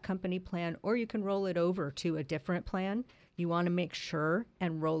with that company plan, or you can roll it over to a different plan. You want to make sure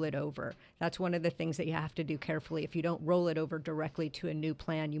and roll it over. That's one of the things that you have to do carefully. If you don't roll it over directly to a new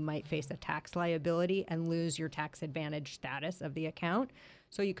plan, you might face a tax liability and lose your tax advantage status of the account.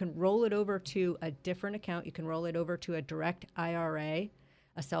 So you can roll it over to a different account. You can roll it over to a direct IRA,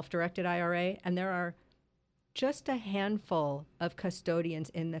 a self-directed IRA, and there are just a handful of custodians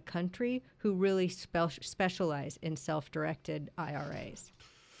in the country who really specialize in self-directed IRAs.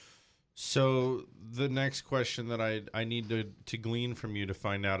 So the next question that I need to glean from you to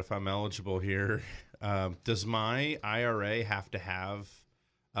find out if I'm eligible here, does my IRA have to have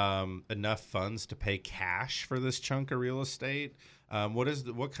enough funds to pay cash for this chunk of real estate?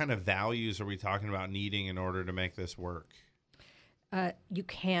 What kind of values are we talking about needing in order to make this work? You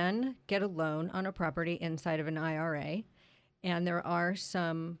can get a loan on a property inside of an IRA. And there are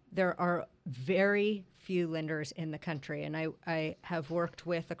very few lenders in the country. And I have worked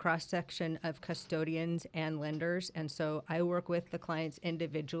with a cross-section of custodians and lenders. And so I work with the clients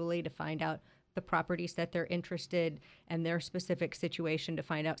individually to find out the properties that they're interested and their specific situation, to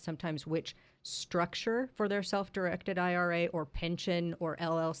find out sometimes which structure for their self-directed IRA or pension or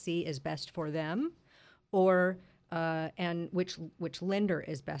LLC is best for them, or and which lender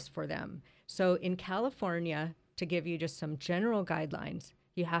is best for them. So in California, to give you just some general guidelines,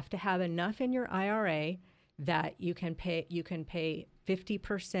 you have to have enough in your IRA that you can pay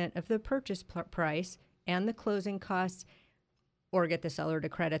 50% of the purchase price and the closing costs, or get the seller to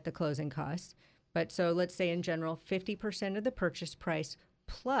credit the closing costs. But so let's say in general, 50% of the purchase price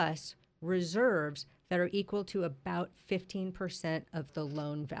plus reserves that are equal to about 15% of the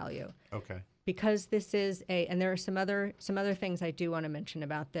loan value. Okay. Because this is and there are some other things I do want to mention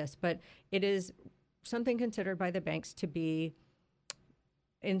about this, but it is something considered by the banks to be,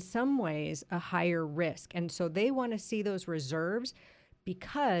 in some ways, a higher risk. And so they want to see those reserves,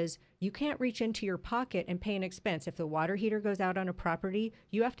 because you can't reach into your pocket and pay an expense. If the water heater goes out on a property,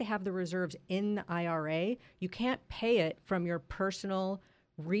 you have to have the reserves in the IRA. You can't pay it from your personal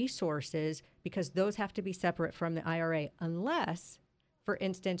resources, because those have to be separate from the IRA, unless, for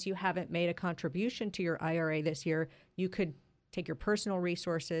instance, you haven't made a contribution to your IRA this year. You could take your personal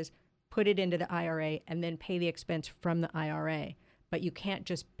resources, put it into the IRA, and then pay the expense from the IRA. But you can't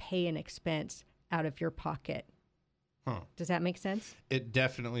just pay an expense out of your pocket. Huh. Does that make sense? It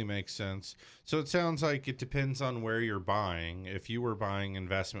definitely makes sense. So it sounds like it depends on where you're buying. If you were buying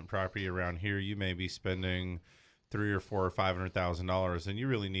investment property around here, you may be spending $300,000 or $400,000 or $500,000, and you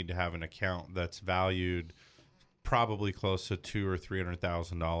really need to have an account that's valued probably close to $200,000 or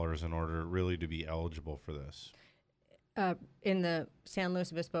 $300,000 in order really to be eligible for this. In the San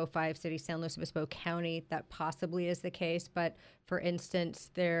Luis Obispo, 5 cities, San Luis Obispo County, that possibly is the case. But for instance,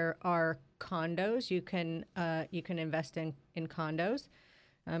 there are condos. You can invest in condos.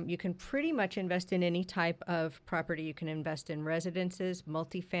 You can pretty much invest in any type of property. You can invest in residences,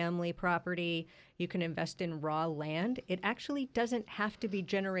 multifamily property. You can invest in raw land. It actually doesn't have to be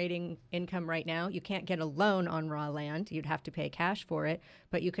generating income right now. You can't get a loan on raw land. You'd have to pay cash for it,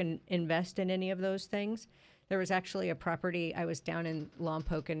 but you can invest in any of those things. There was actually a property, I was down in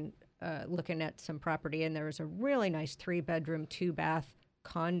Lompoc and looking at some property, and there was a really nice 3-bedroom, 2-bath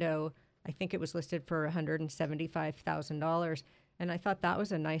condo. I think it was listed for $175,000. And I thought that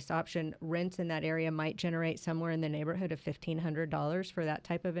was a nice option. Rents in that area might generate somewhere in the neighborhood of $1,500 for that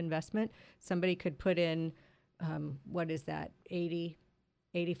type of investment. Somebody could put in, what is that,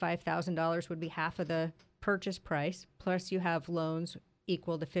 $85,000 would be half of the purchase price. Plus you have loans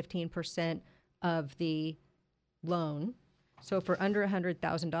equal to 15% of the loan. So for under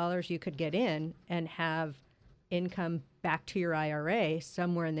 $100,000, you could get in and have income back to your IRA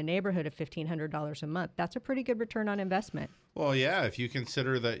somewhere in the neighborhood of $1,500 a month. That's a pretty good return on investment. Well, yeah, if you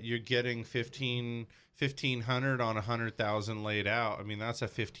consider that you're getting $1,500 on $100,000 laid out, I mean that's a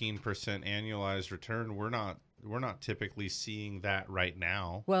 15% annualized return. We're not typically seeing that right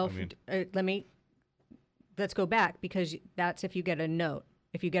now. Well, let's go back, because that's if you get a note,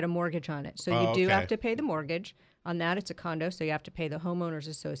 if you get a mortgage on it. So you do have to pay the mortgage on that. It's a condo, so you have to pay the homeowners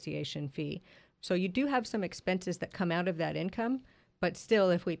association fee. So you do have some expenses that come out of that income, but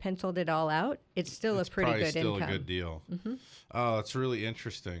still, if we penciled it all out, it's still a pretty good income. It's still a good deal. Mm-hmm. Oh, it's really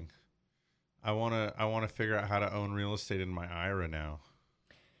interesting. I want to figure out how to own real estate in my IRA now.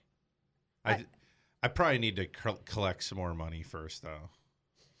 I probably need to collect some more money first, though.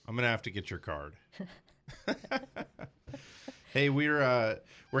 I'm gonna have to get your card. Hey, we're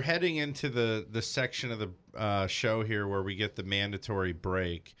heading into the section of the show here where we get the mandatory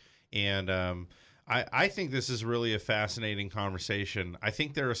break. And I think this is really a fascinating conversation. I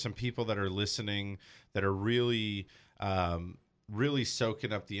think there are some people that are listening that are really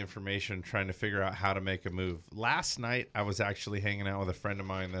soaking up the information, trying to figure out how to make a move. Last night, I was actually hanging out with a friend of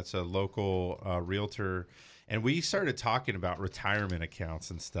mine that's a local realtor, and we started talking about retirement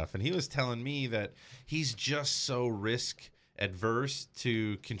accounts and stuff. And he was telling me that he's just so risk-adverse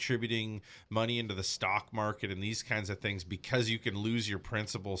to contributing money into the stock market and these kinds of things because you can lose your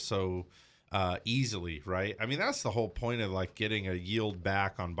principal so easily, right? I mean, that's the whole point of like getting a yield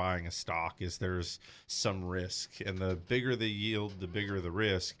back on buying a stock, is there's some risk, and the bigger the yield, the bigger the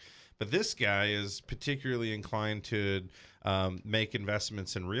risk. But this guy is particularly inclined to make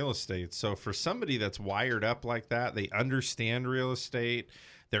investments in real estate. So for somebody that's wired up like that, they understand real estate,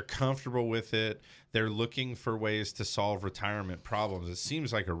 they're comfortable with it, they're looking for ways to solve retirement problems. It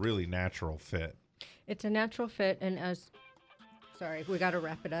seems like a really natural fit. It's a natural fit, and as Sorry, we got to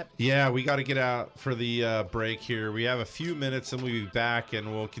wrap it up. Yeah, we got to get out for the break here. We have a few minutes and we'll be back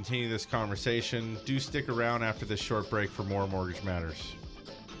and we'll continue this conversation. Do stick around after this short break for more Mortgage Matters.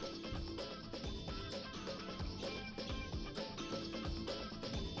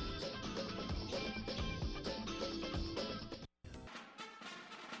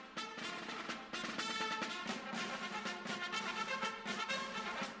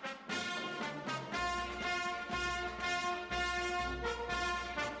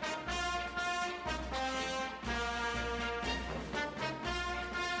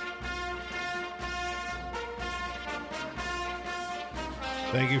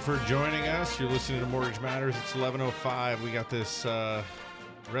 Thank you for joining us. You're listening to Mortgage Matters. It's 11:05. We got this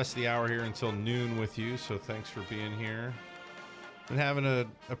rest of the hour here until noon with you, so thanks for being here. Been having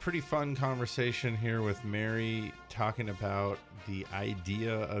a pretty fun conversation here with Mary, talking about the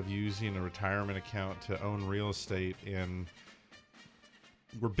idea of using a retirement account to own real estate, and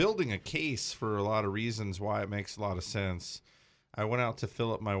we're building a case for a lot of reasons why it makes a lot of sense. I went out to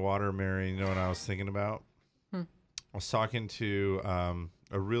fill up my water, Mary. You know what I was thinking about? I was talking to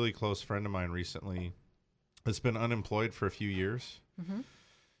a really close friend of mine recently that's been unemployed for a few years. Mm-hmm.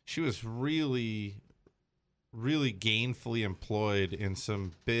 She was really gainfully employed in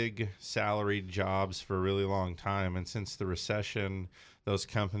some big salaried jobs for a really long time. And since the recession, those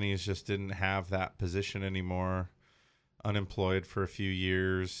companies just didn't have that position anymore. Unemployed for a few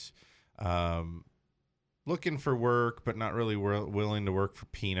years, looking for work, but not really willing to work for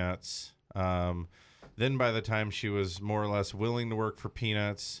peanuts. Then by the time she was more or less willing to work for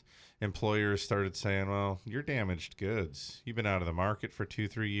peanuts, employers started saying, well, you're damaged goods. You've been out of the market for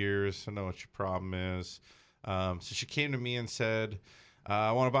 2-3 years. I know what your problem is. So she came to me and said,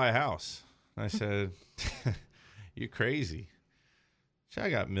 I want to buy a house. And I said, you're crazy. I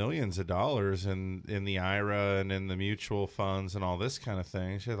got millions of dollars in the IRA and in the mutual funds and all this kind of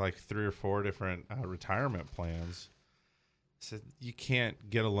thing. She had like 3 or 4 different retirement plans. I said, you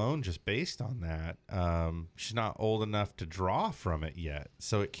can't get a loan just based on that. She's not old enough to draw from it yet.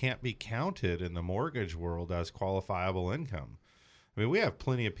 So it can't be counted in the mortgage world as qualifiable income. I mean, we have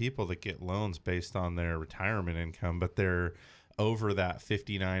plenty of people that get loans based on their retirement income, but they're over that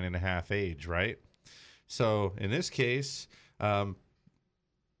 59 and a half age, right? So in this case,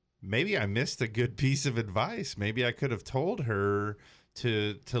 maybe I missed a good piece of advice. Maybe I could have told her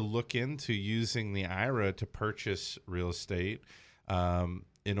to look into using the IRA to purchase real estate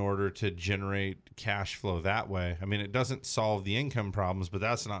in order to generate cash flow that way. I mean, it doesn't solve the income problems, but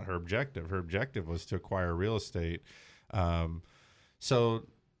that's not her objective. Her objective was to acquire real estate. So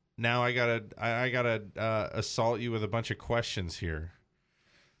now I gotta assault you with a bunch of questions here.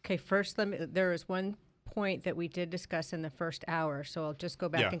 Okay, first there is one point that we did discuss in the first hour, so I'll just go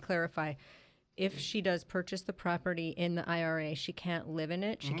back and clarify. If she does purchase the property in the IRA, she can't live in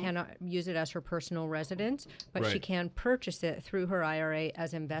it. She cannot use it as her personal residence, but she can purchase it through her IRA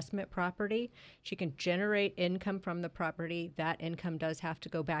as investment property. She can generate income from the property. That income does have to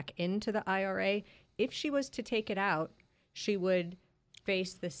go back into the IRA. If she was to take it out, she would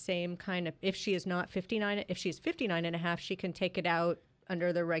face the same kind of, if she is 59 and a half, she can take it out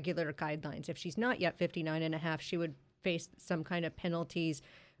under the regular guidelines. If she's not yet 59 and a half, she would face some kind of penalties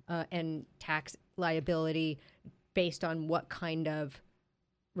and tax liability based on what kind of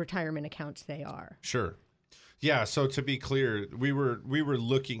retirement accounts they are. Sure. Yeah, so to be clear, we were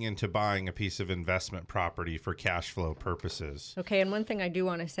looking into buying a piece of investment property for cash flow purposes. Okay, and one thing I do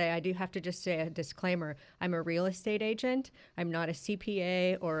want to say, I do have to just say a disclaimer. I'm a real estate agent. I'm not a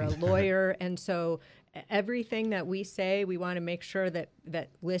CPA or a lawyer, and so everything that we say, we want to make sure that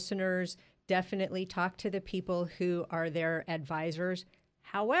listeners definitely talk to the people who are their advisors.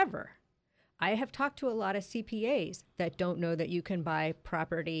 However, I have talked to a lot of CPAs that don't know that you can buy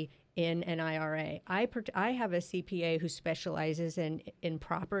property in an IRA. I have a CPA who specializes in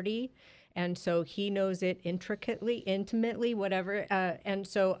property, and so he knows it intimately, whatever. And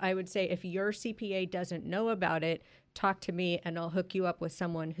so I would say if your CPA doesn't know about it, talk to me and I'll hook you up with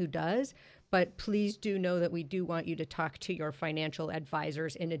someone who does. But please do know that we do want you to talk to your financial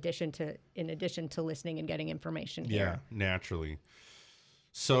advisors in addition to listening and getting information here. Yeah, naturally.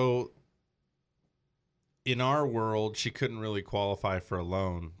 So in our world, she couldn't really qualify for a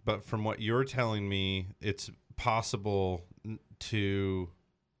loan, but from what you're telling me, it's possible to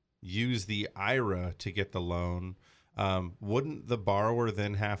use the IRA to get the loan. Wouldn't the borrower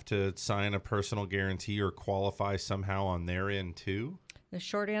then have to sign a personal guarantee or qualify somehow on their end too? The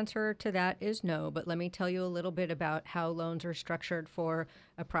short answer to that is no, but let me tell you a little bit about how loans are structured for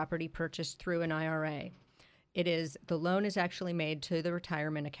a property purchased through an IRA. The loan is actually made to the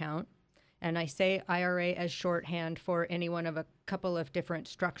retirement account. And I say IRA as shorthand for any one of a couple of different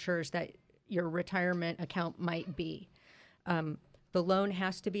structures that your retirement account might be. The loan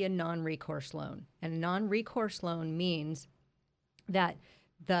has to be a non-recourse loan. And a non-recourse loan means that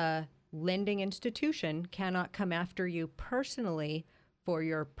the lending institution cannot come after you personally for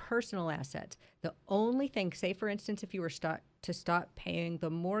your personal assets. The only thing, say for instance, if you were to stop paying the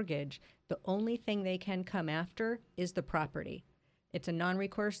mortgage, the only thing they can come after is the property. It's a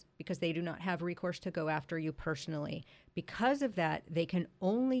non-recourse because they do not have recourse to go after you personally. Because of that, they can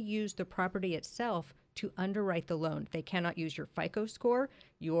only use the property itself to underwrite the loan. They cannot use your FICO score,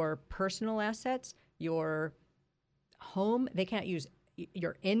 your personal assets, your home. They can't use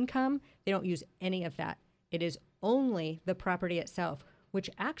your income. They don't use any of that. It is only the property itself, which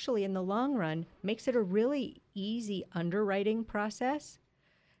actually in the long run makes it a really easy underwriting process.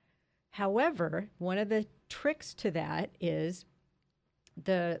 However, one of the tricks to that is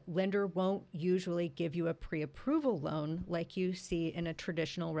the lender won't usually give you a pre-approval loan like you see in a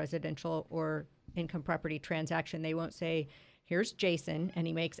traditional residential or income property transaction. They won't say, here's Jason, and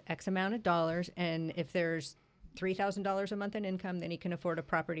he makes X amount of dollars, and if there's $3,000 a month in income, then he can afford a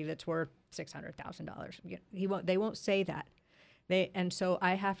property that's worth $600,000. They won't say that. And so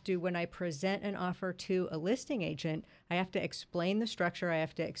I have to, when I present an offer to a listing agent, I have to explain the structure. I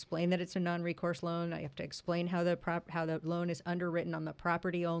have to explain that it's a non-recourse loan. I have to explain how the loan is underwritten on the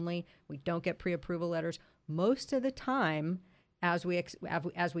property only. We don't get pre-approval letters. Most of the time, as we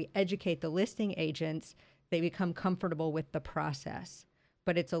educate the listing agents, they become comfortable with the process.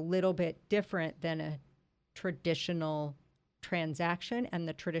 But it's a little bit different than a traditional transaction and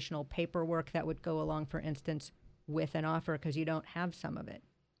the traditional paperwork that would go along, for instance, with an offer, because you don't have some of it.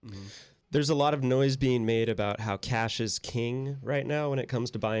 Mm-hmm. There's a lot of noise being made about how cash is king right now when it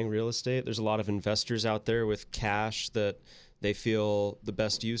comes to buying real estate. There's a lot of investors out there with cash that they feel the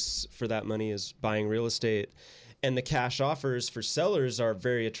best use for that money is buying real estate. And the cash offers for sellers are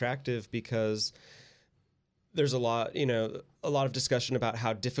very attractive because there's a lot of discussion about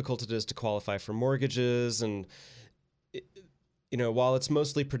how difficult it is to qualify for mortgages. And while it's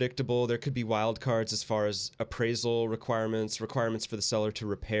mostly predictable, there could be wild cards as far as appraisal requirements for the seller to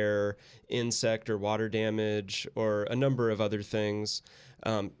repair insect or water damage, or a number of other things.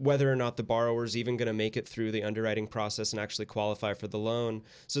 Whether or not the borrower is even going to make it through the underwriting process and actually qualify for the loan.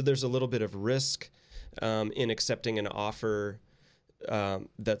 So there's a little bit of risk in accepting an offer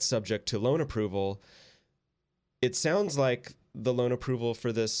that's subject to loan approval. It sounds like the loan approval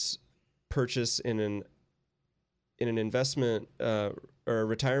for this purchase in an investment or a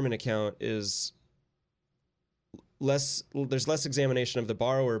retirement account is there's less examination of the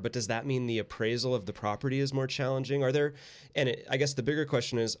borrower, but does that mean the appraisal of the property is more challenging? I guess the bigger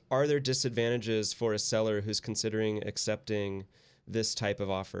question is, are there disadvantages for a seller who's considering accepting this type of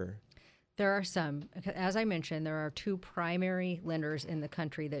offer? There are some. As I mentioned, there are two primary lenders in the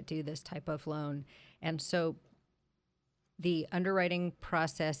country that do this type of loan. And so the underwriting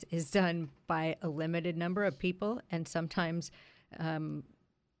process is done by a limited number of people, and sometimes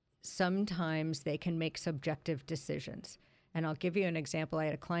they can make subjective decisions. And I'll give you an example. I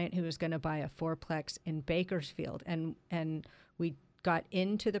had a client who was going to buy a fourplex in Bakersfield, and we got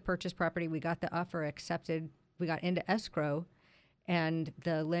into the purchase property. We got the offer accepted. We got into escrow, and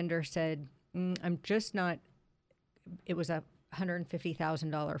the lender said, I'm just not, it was a $150,000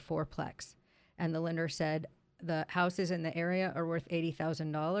 fourplex. And the lender said, the houses in the area are worth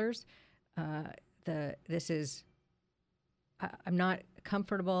 $80,000. I'm not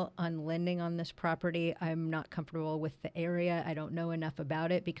comfortable on lending on this property. I'm not comfortable with the area. I don't know enough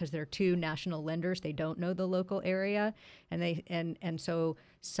about it because they're two national lenders. They don't know the local area, and so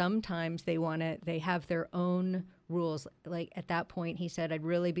sometimes they have their own rules. Like at that point, he said, I'd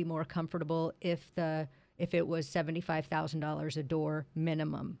really be more comfortable if it was $75,000 a door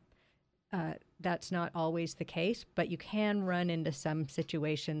minimum. That's not always the case, but you can run into some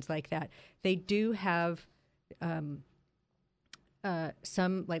situations like that. They do have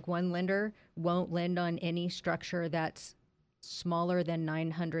some, like one lender won't lend on any structure that's smaller than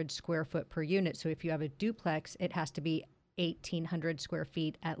 900 square foot per unit. So if you have a duplex, it has to be 1,800 square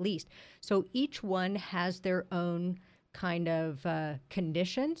feet at least. So each one has their own kind of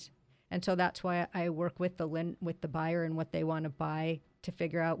conditions. And so that's why I work with the buyer and what they want to buy to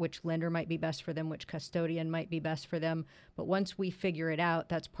figure out which lender might be best for them, which custodian might be best for them. But once we figure it out,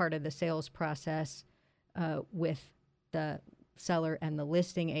 that's part of the sales process with the seller and the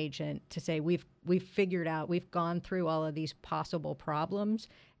listing agent to say, we've figured out, we've gone through all of these possible problems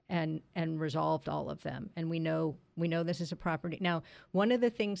and resolved all of them. And we know this is a property. Now,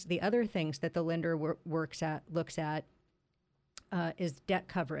 the other things that the lender looks at is debt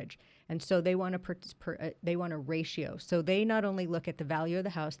coverage. And so they want they want a ratio. So they not only look at the value of the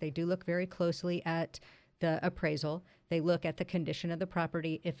house, they do look very closely at the appraisal. They look at the condition of the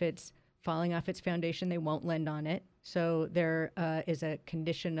property. If it's falling off its foundation, they won't lend on it. So there is a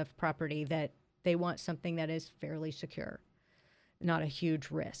condition of property that they want something that is fairly secure, not a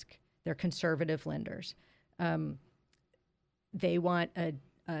huge risk. They're conservative lenders. They want a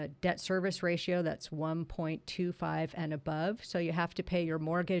debt service ratio that's 1.25 and above. So you have to pay your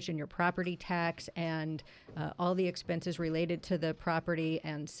mortgage and your property tax and all the expenses related to the property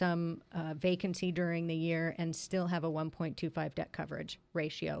and some vacancy during the year and still have a 1.25 debt coverage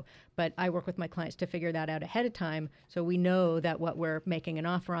ratio. But I work with my clients to figure that out ahead of time so we know that what we're making an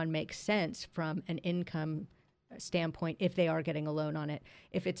offer on makes sense from an income standpoint if they are getting a loan on it.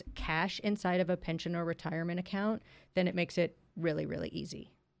 If it's cash inside of a pension or retirement account, then it makes it really, really easy.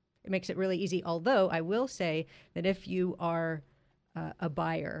 It makes it really easy, although I will say that if you are a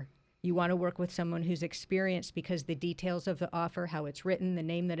buyer, you want to work with someone who's experienced because the details of the offer, how it's written, the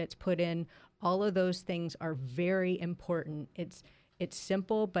name that it's put in, all of those things are very important. It's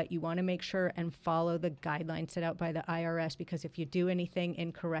simple, but you want to make sure and follow the guidelines set out by the IRS because if you do anything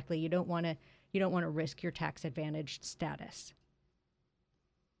incorrectly, you don't want to risk your tax advantaged status.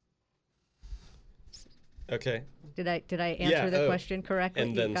 Okay. Did I answer the question correctly?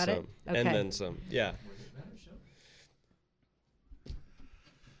 And then you got some. It? Okay. And then some. Yeah.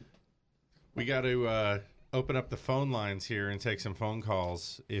 We got to open up the phone lines here and take some phone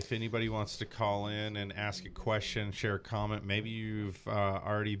calls. If anybody wants to call in and ask a question, share a comment, maybe you've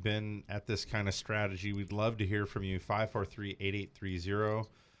already been at this kind of strategy, we'd love to hear from you. 543-8830,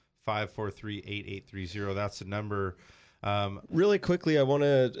 543-8830. That's the number. Really quickly,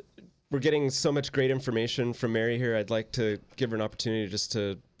 we're getting so much great information from Mary here. I'd like to give her an opportunity just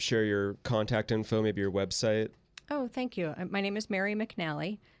to share your contact info, maybe your website. Oh, thank you. My name is Mary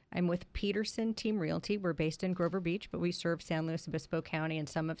McNally. I'm with Peterson Team Realty. We're based in Grover Beach, but we serve San Luis Obispo County and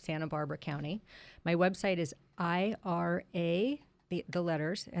some of Santa Barbara County. My website is IRA, the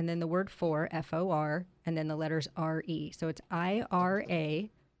letters, and then the word for, FOR, and then the letters RE. So it's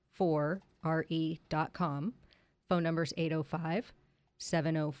IRA4RE.com. Phone number is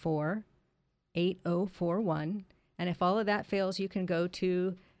 805-704-8041. And if all of that fails, you can go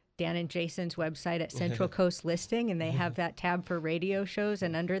to Dan and Jason's website at Central Coast Listing, and they have that tab for radio shows.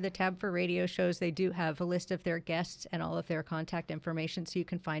 And under the tab for radio shows, they do have a list of their guests and all of their contact information, so you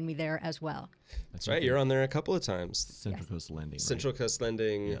can find me there as well. That's right. You're on there a couple of times. Central Coast Lending. Right? Central Coast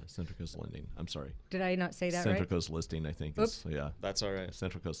Lending. Yeah, Central Coast Lending. I'm sorry. Did I not say that Central right? Coast Listing, I think. Oops. Yeah. That's all right.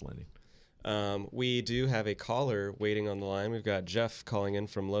 Central Coast Lending. We do have a caller waiting on the line. We've got Jeff calling in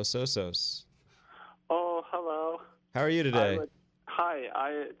from Los Osos. Oh, hello. How are you today? Hi.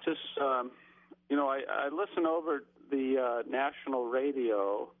 I just, I listen over the national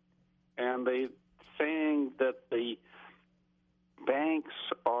radio, and they saying that the banks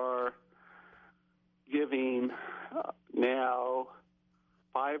are giving now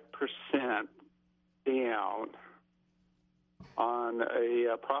 5% down on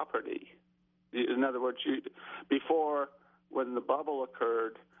a property. In other words, before, when the bubble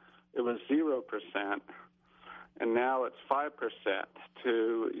occurred, it was 0%, and now it's 5%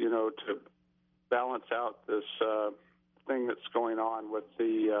 to balance out this thing that's going on with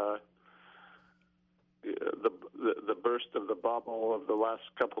the burst of the bubble of the last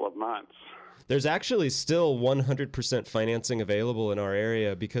couple of months. There's actually still 100% financing available in our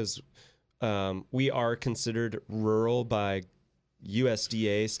area because we are considered rural by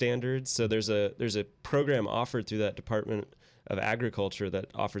USDA standards. So there's a program offered through that Department of Agriculture that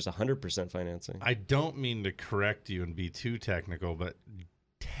offers 100% financing. I don't mean to correct you and be too technical, but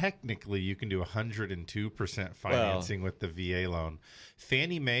technically you can do 102% financing with the VA loan.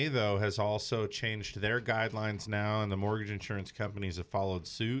 Fannie Mae, though, has also changed their guidelines now, and the mortgage insurance companies have followed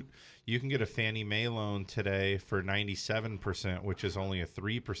suit. You can get a Fannie Mae loan today for 97%, which is only a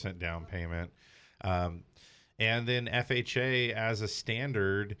 3% down payment. And then FHA, as a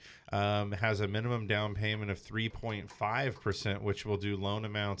standard, has a minimum down payment of 3.5%, which will do loan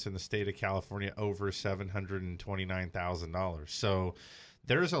amounts in the state of California over $729,000. So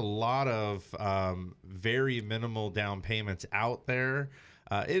there's a lot of very minimal down payments out there.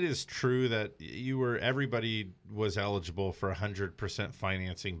 It is true that everybody was eligible for 100%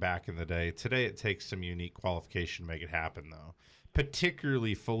 financing back in the day. Today, it takes some unique qualification to make it happen, though.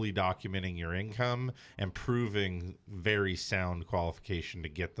 Particularly fully documenting your income and proving very sound qualification to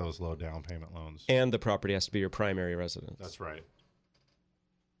get those low down payment loans. And the property has to be your primary residence. That's right.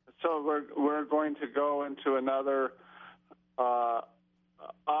 So we're going to go into another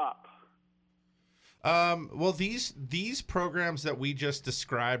up. Well, these programs that we just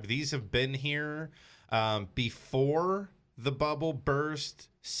described, these have been here before the bubble burst,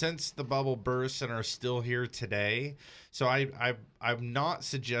 since the bubble burst, and are still here today. So I'm not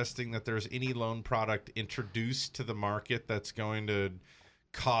suggesting that there's any loan product introduced to the market that's going to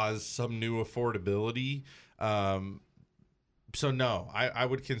cause some new affordability. So no, I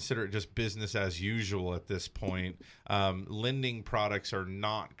would consider it just business as usual at this point. Lending products are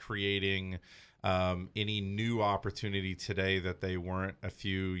not creating any new opportunity today that they weren't a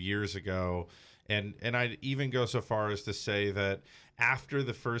few years ago. And I'd even go so far as to say that after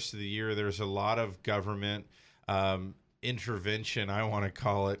the first of the year, there's a lot of government intervention, I want to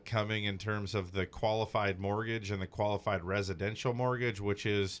call it, coming in terms of the qualified mortgage and the qualified residential mortgage, which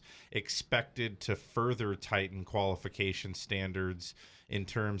is expected to further tighten qualification standards in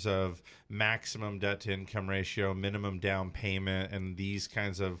terms of maximum debt to income ratio, minimum down payment, and these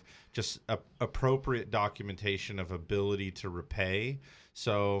kinds of just appropriate documentation of ability to repay.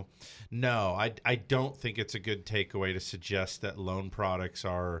 So no, I don't think it's a good takeaway to suggest that loan products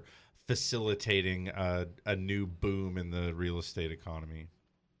are facilitating a new boom in the real estate economy.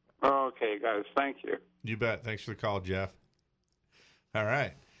 Okay, guys. Thank you. You bet. Thanks for the call, Jeff. All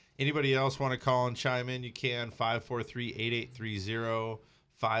right. Anybody else want to call and chime in? You can. 543-8830,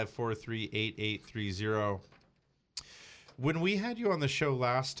 543-8830. When we had you on the show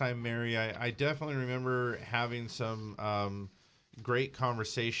last time, Mary, I definitely remember having some great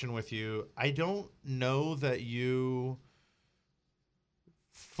conversation with you. I don't know that you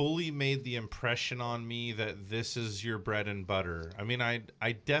fully made the impression on me that this is your bread and butter. I mean, I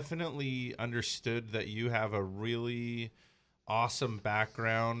definitely understood that you have a really awesome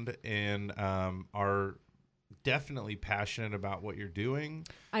background and are definitely passionate about what you're doing.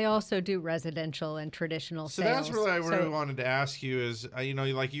 I also do residential and traditional So sales. that's really what I wanted to ask you is,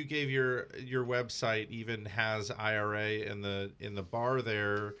 like you gave your website even has IRA in the bar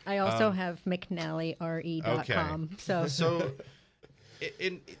there. I also have McNallyRE.com. Okay. So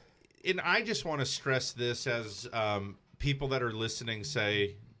and I just want to stress this as people that are listening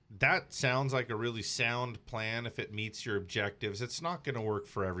say, that sounds like a really sound plan if it meets your objectives. It's not going to work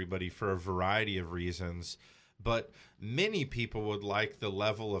for everybody for a variety of reasons, but many people would like the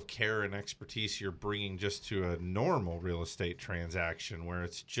level of care and expertise you're bringing just to a normal real estate transaction where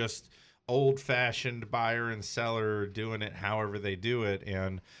it's just old-fashioned buyer and seller doing it however they do it.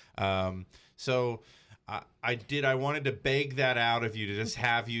 And so I wanted to beg that out of you, to just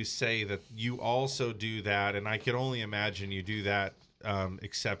have you say that you also do that, and I could only imagine you do that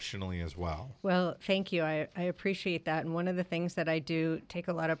exceptionally as well. Well, thank you. I appreciate that. And one of the things that I do take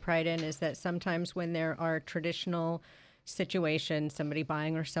a lot of pride in is that sometimes when there are traditional situations, somebody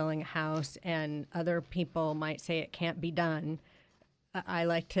buying or selling a house, and other people might say it can't be done, I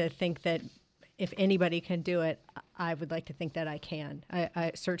like to think that if anybody can do it, I would like to think that I can.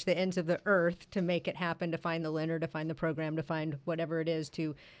 I search the ends of the earth to make it happen, to find the lender, to find the program, to find whatever it is,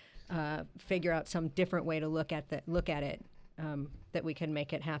 to figure out some different way to look at it. That we can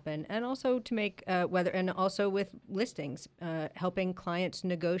make it happen, and also to make and also with listings, helping clients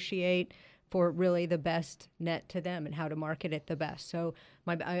negotiate for really the best net to them and how to market it the best. So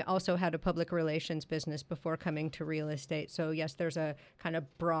I also had a public relations business before coming to real estate. So yes, there's a kind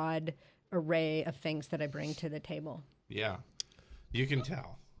of broad array of things that I bring to the table. Yeah, you can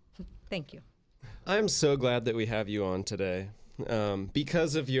tell. Thank you. I'm so glad that we have you on today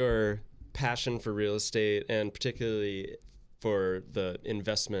because of your passion for real estate, and particularly for the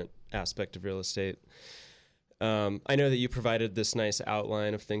investment aspect of real estate. I know that you provided this nice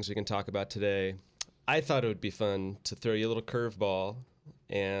outline of things we can talk about today. I thought it would be fun to throw you a little curveball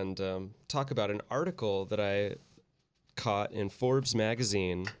and talk about an article that I caught in Forbes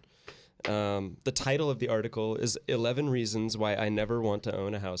magazine. The title of the article is 11 Reasons Why I Never Want to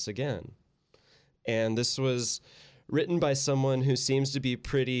Own a House Again. And this was written by someone who seems to be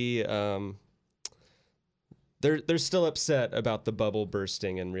pretty... They're still upset about the bubble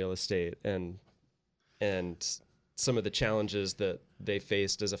bursting in real estate and some of the challenges that they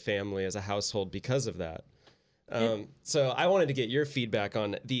faced as a family, as a household because of that. So I wanted to get your feedback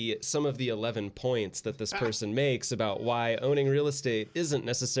on some of the 11 points that this person makes about why owning real estate isn't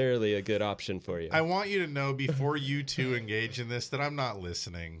necessarily a good option for you. I want you to know before you two engage in this that I'm not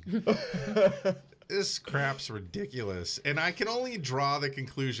listening. This crap's ridiculous. And I can only draw the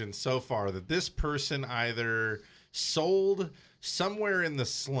conclusion so far that this person either sold somewhere in the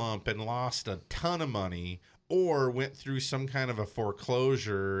slump and lost a ton of money, or went through some kind of a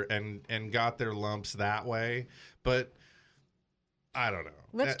foreclosure and got their lumps that way. But I don't know.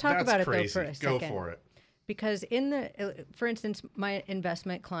 Let's talk about it though for a second. Go for it. Because for instance, my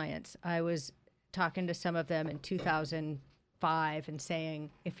investment clients, I was talking to some of them in 2005 and saying,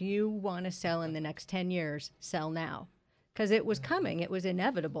 if you want to sell in the next 10 years, sell now. Because it was coming. It was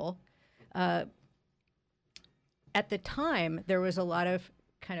inevitable. At the time, there was a lot of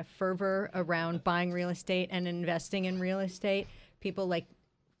kind of fervor around buying real estate and investing in real estate. People like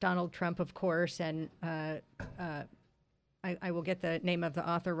Donald Trump, of course, and I will get the name of the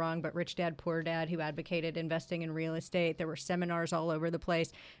author wrong, but Rich Dad, Poor Dad, who advocated investing in real estate. There were seminars all over the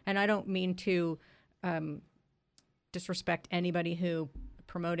place. And I don't mean to disrespect anybody who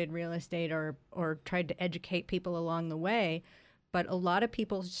promoted real estate or tried to educate people along the way, but a lot of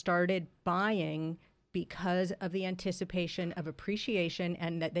people started buying because of the anticipation of appreciation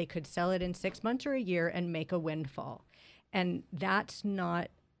and that they could sell it in 6 months or a year and make a windfall. And that's not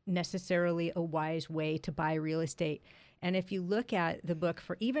necessarily a wise way to buy real estate. And if you look at the book,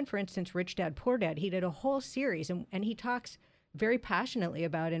 for instance, Rich Dad, Poor Dad, he did a whole series and he talks very passionately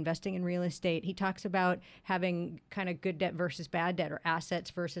about investing in real estate. He talks about having kind of good debt versus bad debt, or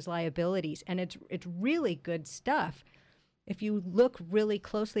assets versus liabilities. And it's really good stuff. If you look really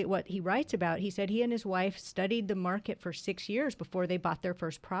closely at what he writes about, he said he and his wife studied the market for 6 years before they bought their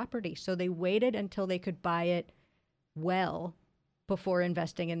first property. So they waited until they could buy it well before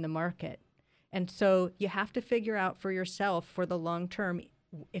investing in the market. And so you have to figure out for yourself, for the long term,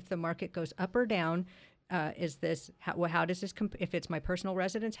 if the market goes up or down, how does this, if it's my personal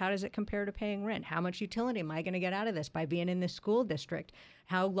residence, how does it compare to paying rent? How much utility am I going to get out of this by being in this school district?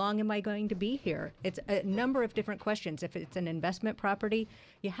 How long am I going to be here? It's a number of different questions. If it's an investment property,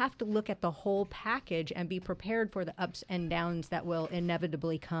 you have to look at the whole package and be prepared for the ups and downs that will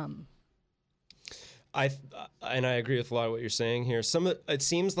inevitably come. I agree with a lot of what you're saying here. It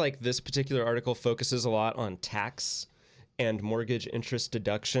seems like this particular article focuses a lot on tax and mortgage interest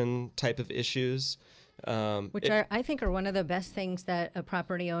deduction type of issues. Which I think are one of the best things that a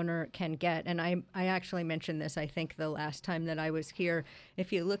property owner can get. And I actually mentioned this, I think, the last time that I was here.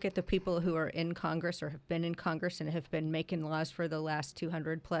 If you look at the people who are in Congress or have been in Congress and have been making laws for the last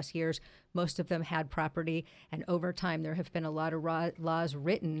 200 plus years, most of them had property. And over time, there have been a lot of laws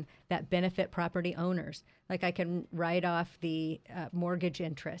written that benefit property owners. Like I can write off the mortgage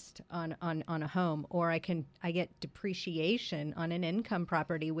interest on a home, or I get depreciation on an income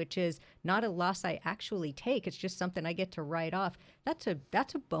property, which is not a loss I actually take. It's just something I get to write off. That's a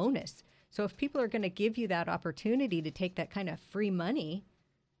bonus. So if people are going to give you that opportunity to take that kind of free money,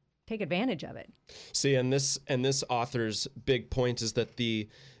 take advantage of it. See, and this author's big point is that the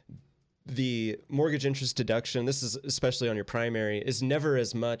mortgage interest deduction, this is especially on your primary, is never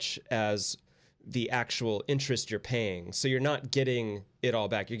as much as the actual interest you're paying. So you're not getting it all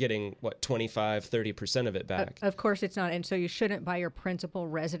back. You're getting, 25, 30% of it back. Of course it's not. And so you shouldn't buy your principal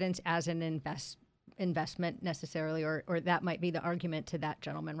residence as an investment necessarily, or that might be the argument to that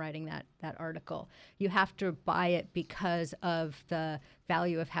gentleman writing that article. You have to buy it because of the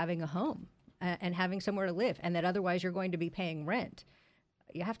value of having a home and having somewhere to live, and that otherwise you're going to be paying rent.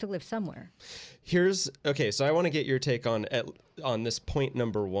 You have to live somewhere. So I want to get your take on this point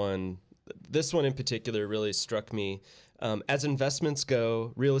number one. This one in particular really struck me. As investments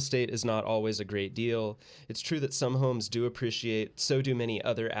go, real estate is not always a great deal. It's true that some homes do appreciate, so do many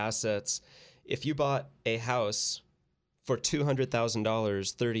other assets. If you bought a house for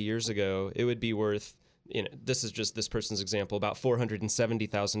 $200,000 30 years ago, it would be worth, this is just this person's example, about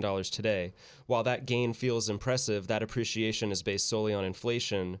 $470,000 today. While that gain feels impressive, that appreciation is based solely on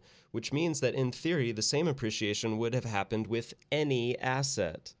inflation, which means that in theory, the same appreciation would have happened with any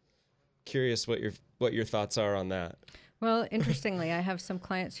asset. Curious what your thoughts are on that. Well, interestingly, I have some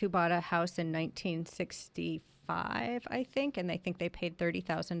clients who bought a house in 1965, I think, and they think they paid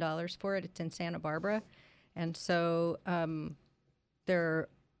 $30,000 for it. It's in Santa Barbara. And so they're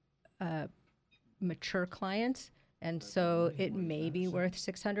mature clients, and so it may be worth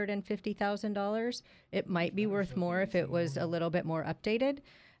 $650,000. It might be worth more if it was a little bit more updated.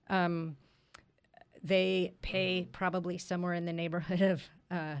 They pay probably somewhere in the neighborhood of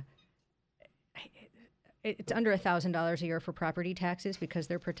it's under $1,000 a year for property taxes because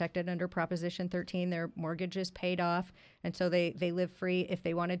they're protected under Proposition 13. Their mortgage is paid off, and so they live free. If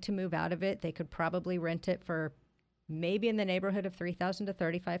they wanted to move out of it, they could probably rent it for maybe in the neighborhood of $3,000 to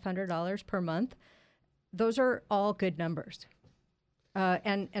 $3,500 per month. Those are all good numbers.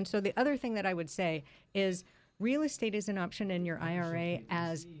 And so the other thing that I would say is real estate is an option in your IRA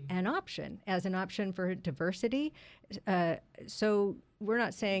as an option for diversity. So we're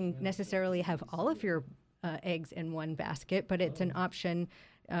not saying necessarily have all of your eggs in one basket, but it's an option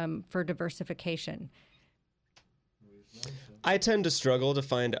for diversification. I tend to struggle to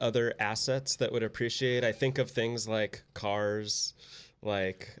find other assets that would appreciate. I think of things like cars,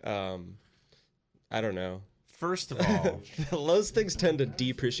 like I don't know. First of all, those things tend to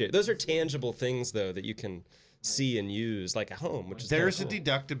depreciate. Those are tangible things, though, that you can see and use, like a home, which is there's cool. a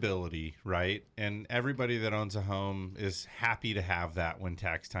deductibility, right? And everybody that owns a home is happy to have that when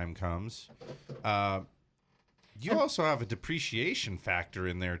tax time comes. You also have a depreciation factor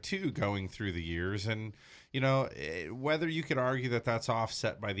in there too, going through the years, and whether you could argue that that's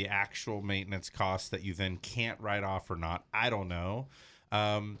offset by the actual maintenance costs that you then can't write off or not, I don't know.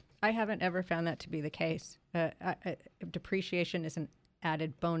 I haven't ever found that to be the case. Depreciation is an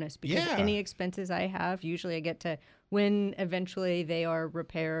added bonus because any expenses I have, usually I get to, when eventually they are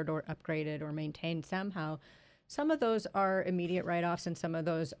repaired or upgraded or maintained somehow, some of those are immediate write-offs and some of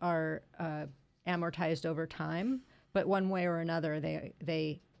those are amortized over time. But one way or another,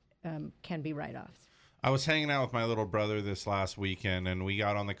 they can be write-offs. I was hanging out with my little brother this last weekend, and we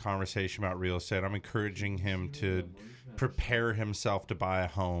got on the conversation about real estate. I'm encouraging him to prepare himself to buy a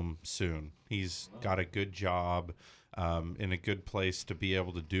home soon. He's got a good job in a good place to be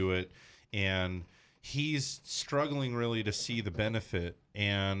able to do it, and he's struggling really to see the benefit.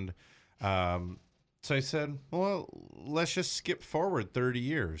 And so I said, well, let's just skip forward 30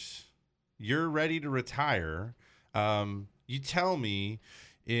 years. You're ready to retire. You tell me,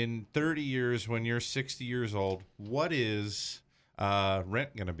 in 30 years, when you're 60 years old, what is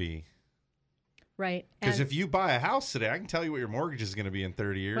rent going to be? Right. Because if you buy a house today, I can tell you what your mortgage is going to be in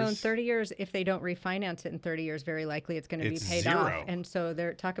 30 years. Well, in 30 years, if they don't refinance it in 30 years, very likely it's going to be paid off. And so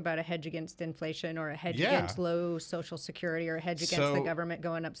they're talk about a hedge against inflation or a hedge against low Social Security or a hedge against the government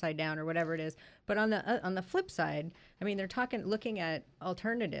going upside down or whatever it is. But on the flip side, I mean, they're looking at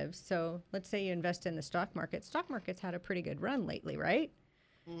alternatives. So let's say you invest in the stock market. Stock market's had a pretty good run lately, right?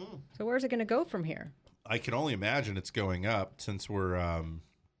 Mm-hmm. So where's it going to go from here? I can only imagine it's going up since we're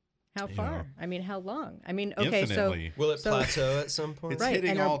how far? I mean, how long? I mean, okay, infinitely. Will it plateau at some point? It's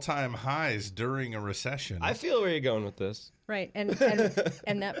hitting all-time highs during a recession. I feel where you're going with this. Right, and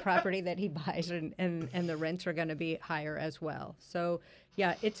that property that he buys and the rents are going to be higher as well. So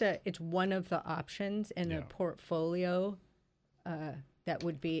yeah, it's one of the options in a portfolio that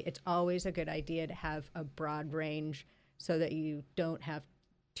would be. It's always a good idea to have a broad range so that you don't have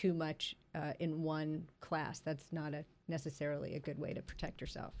too much in one class. That's not necessarily a good way to protect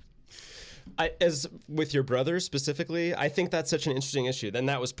yourself. As with your brother specifically, I think that's such an interesting issue. Then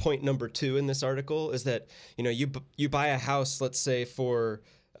that was point number 2 in this article, is that you buy a house, let's say for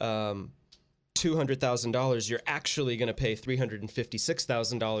 $200,000, you're actually going to pay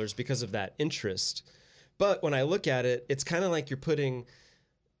 $356,000 because of that interest. But when I look at it, it's kind of like you're putting,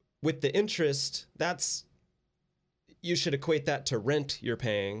 with the interest, you should equate that to rent you're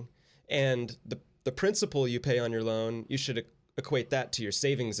paying, and the principal you pay on your loan, you should equate that to your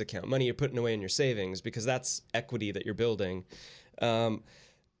savings account, money you're putting away in your savings, because that's equity that you're building. In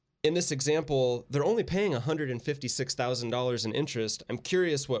this example, they're only paying $156,000 in interest. I'm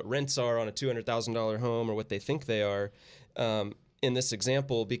curious what rents are on a $200,000 home, or what they think they are in this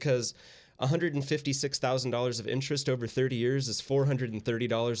example, because $156,000 of interest over 30 years is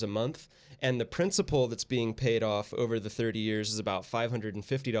 $430 a month, and the principal that's being paid off over the 30 years is about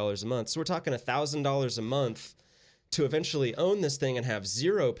 $550 a month. So we're talking $1,000 a month to eventually own this thing and have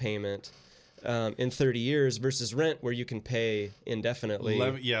zero payment in 30 years versus rent where you can pay indefinitely.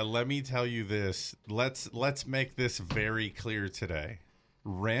 Let me tell you this. Let's make this very clear today.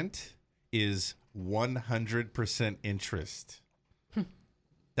 Rent is 100% interest.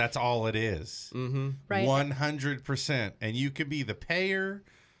 That's all it is. Mm-hmm. Right. 100%. And you could be the payer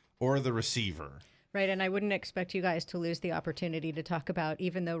or the receiver. Right. And I wouldn't expect you guys to lose the opportunity to talk about,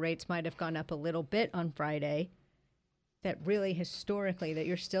 even though rates might have gone up a little bit on Friday, that really historically that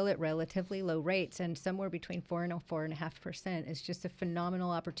you're still at relatively low rates, and somewhere between 4 and 4.5% is just a phenomenal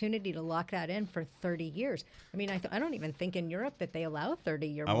opportunity to lock that in for 30 years. I mean, I don't even think in Europe that they allow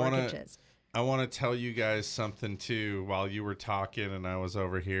 30-year mortgages. I want to tell you guys something, too, while you were talking and I was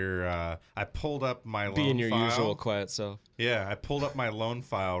over here. I pulled up my loan file. Being your usual quiet self. Yeah, I pulled up my loan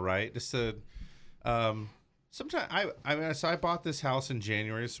file, right? Just to, sometime, so I bought this house in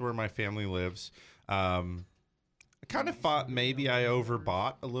January. This is where my family lives. I kind of thought maybe I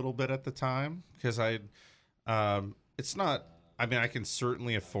overbought a little bit at the time because it's not, I mean, I can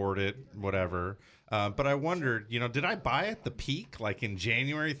certainly afford it, whatever. But I wondered, did I buy at the peak? Like in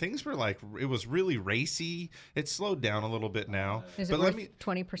January, things were like, it was really racy. It slowed down a little bit now. Is it worth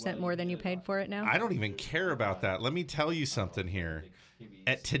 20% more than you paid for it now? I don't even care about that. Let me tell you something here.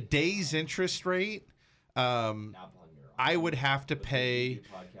 At today's interest rate, I would have to pay,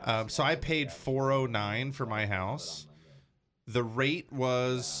 so I paid $409 for my house. the rate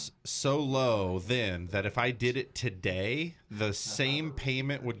was so low then that if I did it today, the same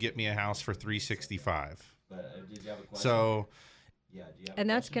payment would get me a house for $365. So, and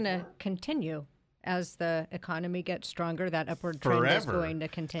that's going to continue as the economy gets stronger. That upward trend is going to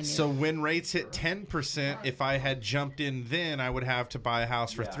continue. So when rates hit 10%, if I had jumped in then, I would have to buy a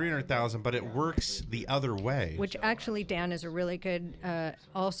house for $300,000. But it works the other way. Which actually, Dan, is a really good,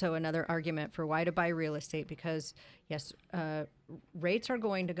 also another argument for why to buy real estate. Because yes, rates are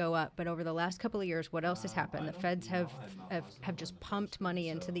going to go up. But over the last couple of years, what else has happened? The feds have just pumped money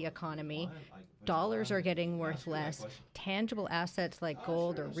into the economy. Dollars are getting worth less. Tangible assets like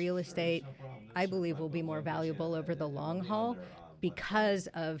gold or real estate, I believe, will be more valuable over the long haul because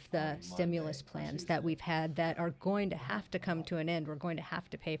of the stimulus plans that we've had that are going to have to come to an end. We're going to have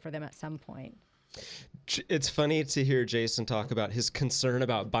to pay for them at some point. It's funny to hear Jason talk about his concern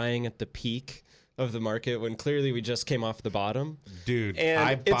about buying at the peak of the market when clearly we just came off the bottom. Dude, and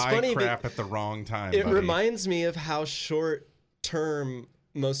I buy crap at the wrong time. It buddy. reminds me of how short term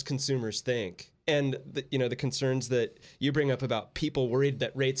most consumers think. And the concerns that you bring up about people worried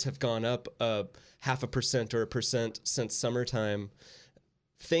that rates have gone up 0.5% or 1% since summertime,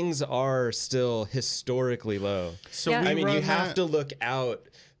 things are still historically low. So I mean, you have to look out.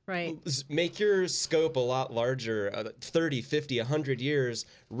 Right. Make your scope a lot larger. 30, 50, 100 years,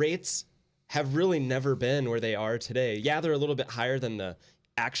 rates have really never been where they are today. Yeah, they're a little bit higher than the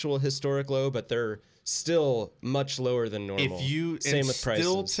actual historic low, but they're still much lower than normal. Same with prices.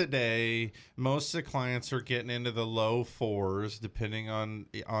 Still today, most of the clients are getting into the low 4s, depending on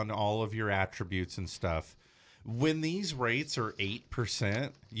all of your attributes and stuff. When these rates are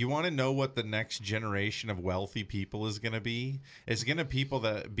 8%, you want to know what the next generation of wealthy people is going to be. It's going to be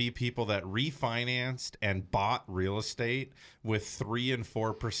people that refinanced and bought real estate with 3 and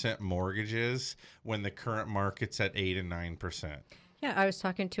 4% mortgages when the current market's at 8 and 9%. Yeah, I was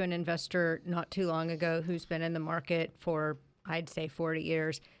talking to an investor not too long ago who's been in the market for, I'd say, 40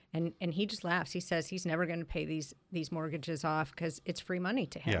 years, and he just laughs. He says he's never going to pay these mortgages off because it's free money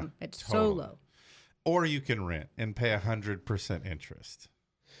to him. Yeah, it's totally. so low. Or you can rent and pay 100% interest.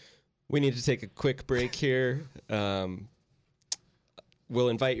 We need to take a quick break here. We'll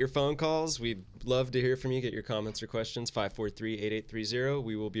invite your phone calls. We'd love to hear from you. Get your comments or questions, 543-8830.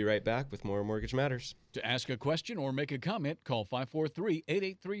 We will be right back with more Mortgage Matters. To ask a question or make a comment, call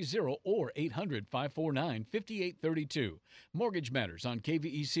 543-8830 or 800-549-5832. Mortgage Matters on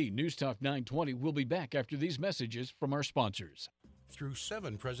KVEC News Talk 920. We'll be back after these messages from our sponsors. Through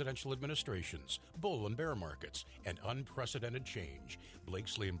 7 presidential administrations, bull and bear markets, and unprecedented change,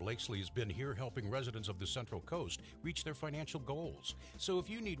 Blakesley & Blakesley has been here helping residents of the Central Coast reach their financial goals. So if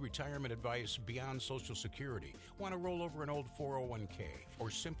you need retirement advice beyond Social Security, want to roll over an old 401k,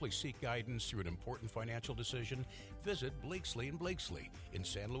 or simply seek guidance through an important financial decision, visit Blakesley & Blakesley in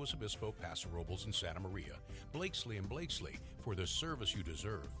San Luis Obispo, Paso Robles, and Santa Maria. Blakesley & Blakesley, for the service you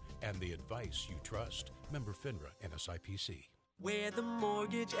deserve and the advice you trust. Member FINRA and SIPC. We're the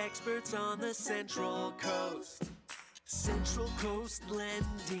mortgage experts on the Central Coast. Central Coast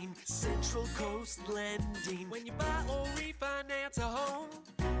Lending, Central Coast Lending. When you buy or refinance a home,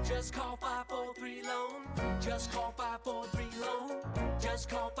 just call 543-LOAN. Just call 543-LOAN. Just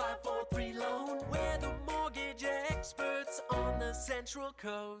call 543-LOAN. We're the mortgage experts on the Central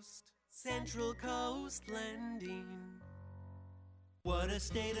Coast. Central Coast Lending. What a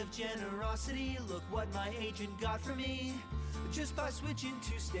state of generosity, look what my agent got for me, just by switching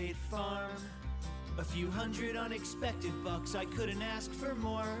to State Farm. A few hundred unexpected bucks, I couldn't ask for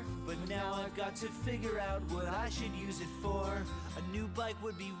more, but now I've got to figure out what I should use it for. A new bike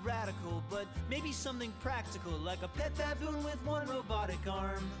would be radical, but maybe something practical, like a pet baboon with one robotic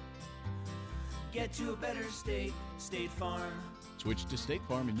arm. Get to a better state, State Farm. Switch to State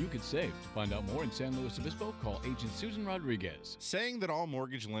Farm and you could save. To find out more in San Luis Obispo, call Agent Susan Rodriguez. Saying that all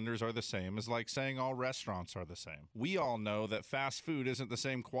mortgage lenders are the same is like saying all restaurants are the same. We all know that fast food isn't the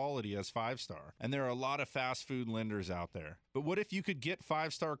same quality as 5-star, and there are a lot of fast food lenders out there. But what if you could get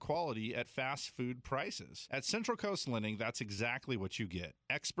 5-star quality at fast food prices? At Central Coast Lending, that's exactly what you get.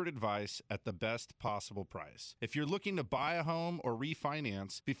 Expert advice at the best possible price. If you're looking to buy a home or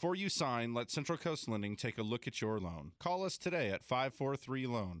refinance, before you sign, let Central Coast Lending take a look at your loan. Call us today at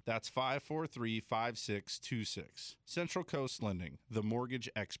 543-LOAN. That's 543-5626. Central Coast Lending, the mortgage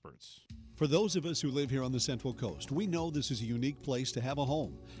experts. For those of us who live here on the Central Coast, we know this is a unique place to have a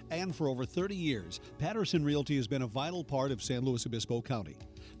home. And for over 30 years, Patterson Realty has been a vital part of San Luis Obispo County.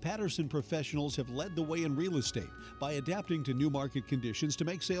 Patterson professionals have led the way in real estate by adapting to new market conditions to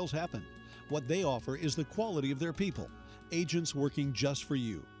make sales happen. What they offer is the quality of their people, agents working just for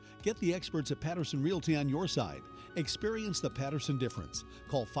you. Get the experts at Patterson Realty on your side. Experience the Patterson difference.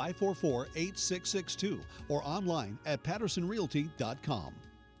 Call 544-8662 or online at pattersonrealty.com.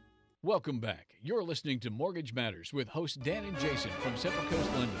 Welcome back. You're listening to Mortgage Matters with hosts Dan and Jason from Central Coast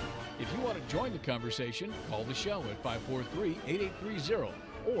Lending. If you want to join the conversation, call the show at 543-8830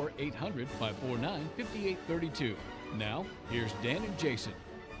 or 800-549-5832. Now, here's Dan and Jason.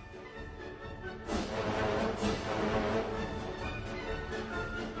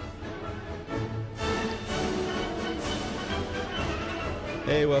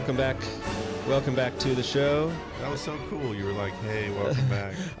 Hey, welcome back. Welcome back to the show. That was so cool. You were like, hey, welcome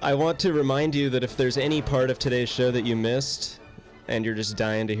back. I want to remind you that if there's any part of today's show that you missed and you're just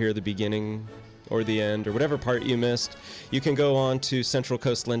dying to hear the beginning or the end or whatever part you missed, you can go on to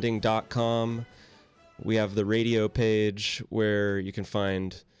centralcoastlending.com. We have the radio page where you can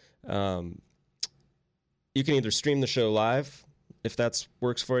find, you can either stream the show live if that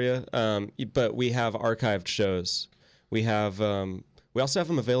works for you, but we have archived shows. We also have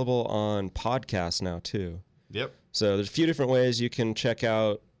them available on podcasts now, too. Yep. So there's a few different ways you can check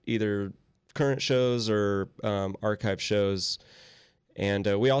out either current shows or archive shows. And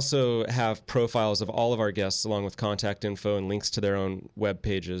we also have profiles of all of our guests along with contact info and links to their own web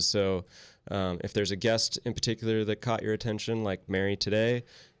pages. So if there's a guest in particular that caught your attention, like Mary today,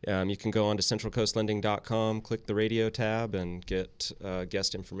 you can go on to centralcoastlending.com, click the radio tab, and get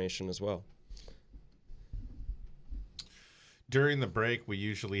guest information as well. During the break, we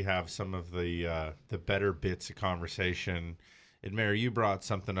usually have some of the better bits of conversation. And Mary, you brought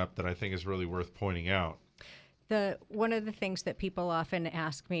something up that I think is really worth pointing out. One of the things that people often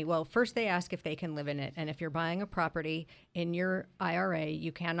ask me, well, first they ask if they can live in it. And if you're buying a property in your IRA,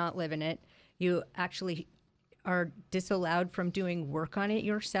 you cannot live in it. You actually are disallowed from doing work on it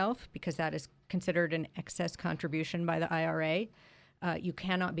yourself because that is considered an excess contribution by the IRA. You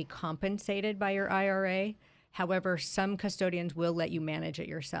cannot be compensated by your IRA. However, some custodians will let you manage it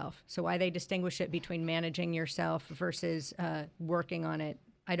yourself. So why they distinguish it between managing yourself versus working on it,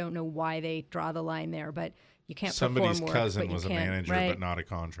 I don't know why they draw the line there, but you can't Somebody's perform work, cousin but you was a can't, manager, right? but not a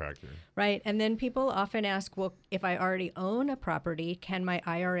contractor. Right. And then people often ask, well, if I already own a property, can my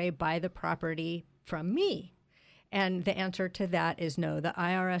IRA buy the property from me? And the answer to that is no. The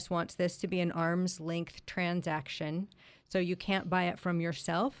IRS wants this to be an arm's length transaction. So you can't buy it from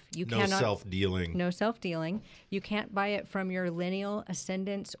yourself. No self-dealing. No self-dealing. You can't buy it from your lineal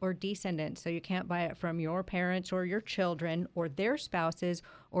ascendants or descendants. So you can't buy it from your parents or your children or their spouses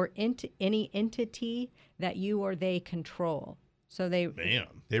or any entity that you or they control. So they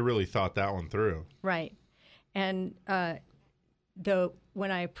really thought that one through. Right. And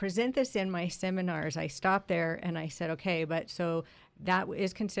when I present this in my seminars, I stop there and I said, okay, but so that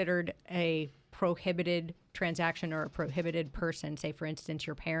is considered a prohibited transaction or a prohibited person, say, for instance,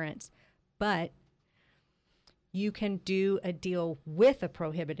 your parents. But you can do a deal with a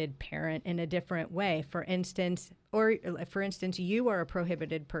prohibited parent in a different way. For instance, you are a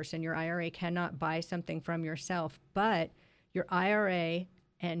prohibited person. Your IRA cannot buy something from yourself, but your IRA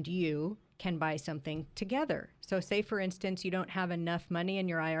and you can buy something together. So say, for instance, you don't have enough money in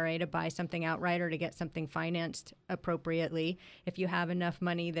your IRA to buy something outright or to get something financed appropriately. If you have enough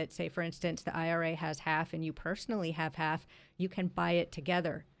money that, say, for instance, the IRA has half and you personally have half, you can buy it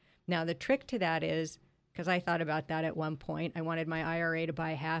together. Now, the trick to that is, because I thought about that at one point, I wanted my IRA to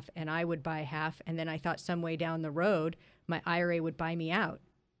buy half and I would buy half. And then I thought some way down the road, my IRA would buy me out.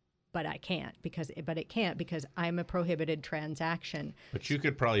 But it can't because I'm a prohibited transaction. But you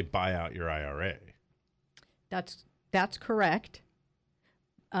could probably buy out your IRA. That's correct.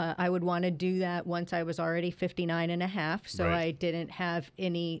 I would want to do that once I was already 59 and a half, so right. I didn't have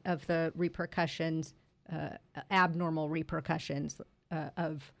any of the repercussions, abnormal repercussions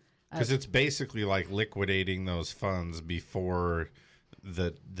of. Because it's basically like liquidating those funds before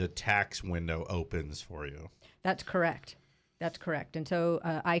the tax window opens for you. That's correct. That's correct. And so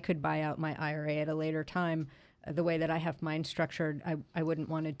I could buy out my IRA at a later time. The way that I have mine structured, I wouldn't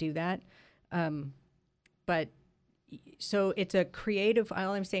want to do that. But so it's a creative,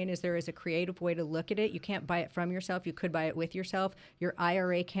 all I'm saying is there is a creative way to look at it. You can't buy it from yourself. You could buy it with yourself. Your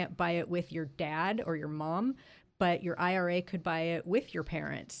IRA can't buy it with your dad or your mom, but your IRA could buy it with your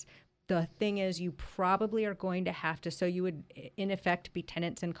parents. The thing is, you probably are going to have to, so you would, in effect, be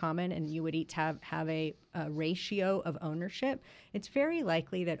tenants in common, and you would each have a ratio of ownership. It's very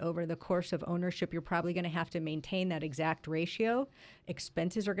likely that over the course of ownership, you're probably going to have to maintain that exact ratio.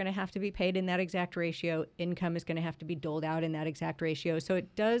 Expenses are going to have to be paid in that exact ratio. Income is going to have to be doled out in that exact ratio. So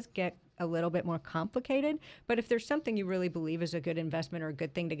it does get a little bit more complicated. But if there's something you really believe is a good investment or a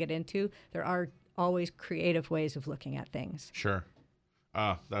good thing to get into, there are always creative ways of looking at things. Sure.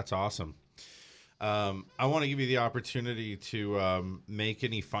 That's awesome. I want to give you the opportunity to make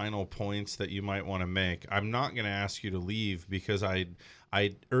any final points that you might want to make. I'm not going to ask you to leave because I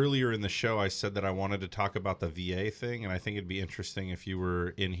earlier in the show I said that I wanted to talk about the VA thing, and I think it'd be interesting if you were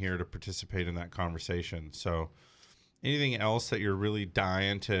in here to participate in that conversation. So, anything else that you're really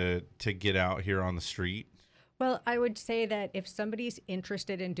dying to get out here on the street? Well, I would say that if somebody's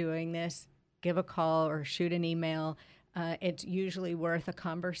interested in doing this, give a call or shoot an email. It's usually worth a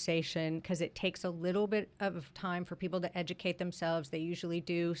conversation because it takes a little bit of time for people to educate themselves. They usually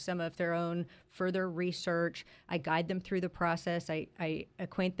do some of their own further research. I guide them through the process. I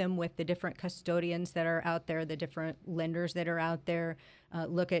acquaint them with the different custodians that are out there, the different lenders that are out there,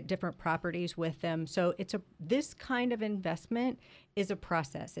 look at different properties with them. So this kind of investment is a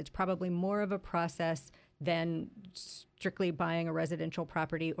process. It's probably more of a process than strictly buying a residential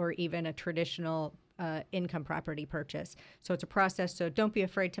property or even a traditional income property purchase. So it's a process. So don't be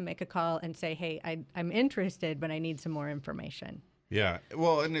afraid to make a call and say, hey, I'm interested, but I need some more information. Yeah.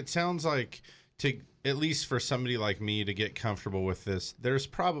 Well, and it sounds like at least for somebody like me to get comfortable with this, there's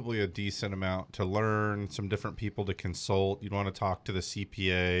probably a decent amount to learn, some different people to consult. You'd want to talk to the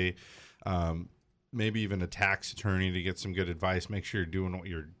CPA, maybe even a tax attorney to get some good advice. Make sure you're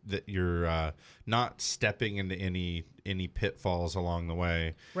doing that you're not stepping into any pitfalls along the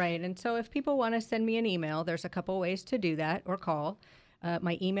way. Right. And so if people want to send me an email, there's a couple ways to do that or call.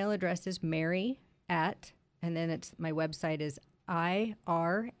 My email address is Mary at, and then my website is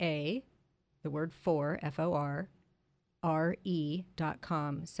IRA, the word for, FOR,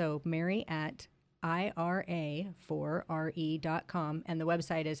 RE.com. So Mary at IRA4RE.com, and the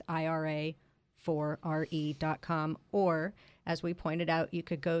website is IRA4RE.com, or as we pointed out, you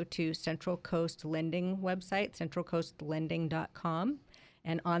could go to Central Coast Lending website, centralcoastlending.com,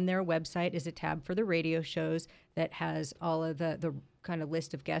 and on their website is a tab for the radio shows that has all of the kind of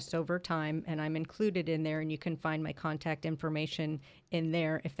list of guests over time, and I'm included in there, and you can find my contact information in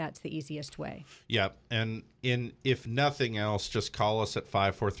there if that's the easiest way. Yep, and if nothing else, just call us at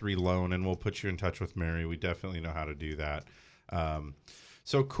 543-LOAN, and we'll put you in touch with Mary. We definitely know how to do that.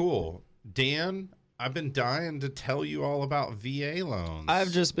 So cool. Dan, I've been dying to tell you all about VA loans.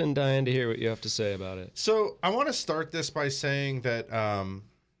 I've just been dying to hear what you have to say about it. So I want to start this by saying that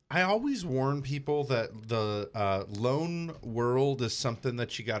I always warn people that the loan world is something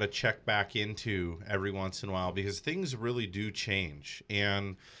that you got to check back into every once in a while, because things really do change,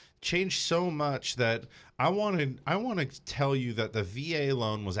 and change so much that I want to tell you that the VA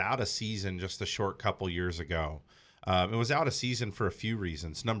loan was out of season just a short couple years ago. It was out of season for a few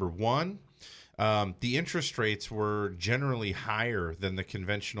reasons. Number one, the interest rates were generally higher than the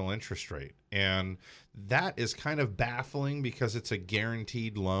conventional interest rate. And that is kind of baffling because it's a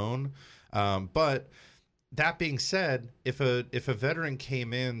guaranteed loan. But that being said, if a veteran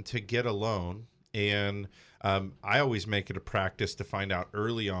came in to get a loan, and I always make it a practice to find out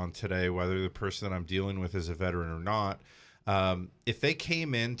early on today whether the person that I'm dealing with is a veteran or not. If they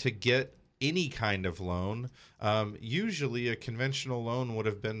came in to get any kind of loan, usually a conventional loan would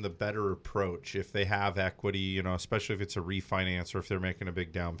have been the better approach if they have equity, especially if it's a refinance or if they're making a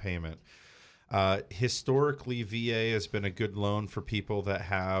big down payment. Historically, VA has been a good loan for people that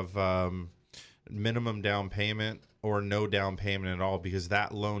have minimum down payment or no down payment at all, because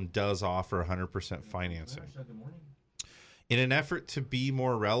that loan does offer 100% financing. In an effort to be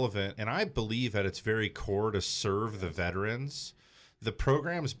more relevant, and I believe at its very core to serve the veterans, the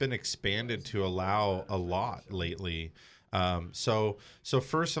program's been expanded to allow a lot lately. So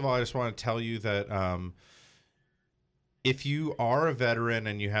first of all, I just want to tell you that if you are a veteran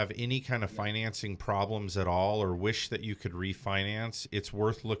and you have any kind of financing problems at all, or wish that you could refinance, it's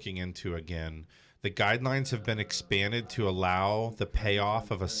worth looking into again. The guidelines have been expanded to allow the payoff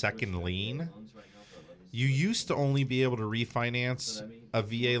of a second lien. You used to only be able to refinance a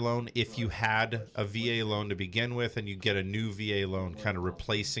VA loan if you had a VA loan to begin with, and you get a new VA loan, kind of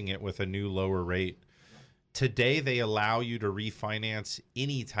replacing it with a new lower rate. Today, they allow you to refinance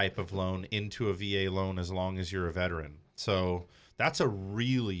any type of loan into a VA loan as long as you're a veteran. So that's a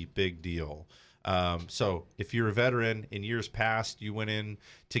really big deal. So if you're a veteran, in years past, you went in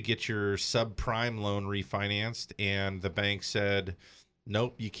to get your subprime loan refinanced, and the bank said,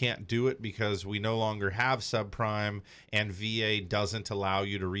 nope, you can't do it because we no longer have subprime, and VA doesn't allow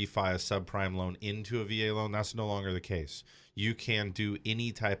you to refi a subprime loan into a VA loan. That's no longer the case. You can do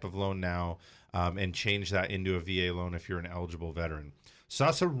any type of loan now and change that into a VA loan if you're an eligible veteran. So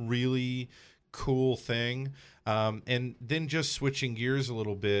that's a really cool thing. And then just switching gears a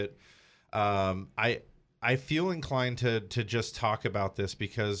little bit, I feel inclined to just talk about this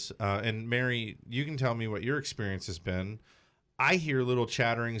because, and Mary, you can tell me what your experience has been. I hear little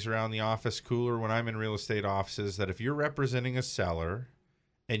chatterings around the office cooler when I'm in real estate offices that if you're representing a seller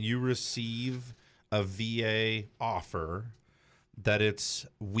and you receive a VA offer, that it's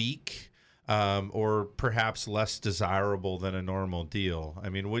weak or perhaps less desirable than a normal deal. I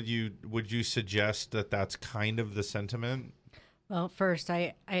mean, would you suggest that that's kind of the sentiment? Well, first,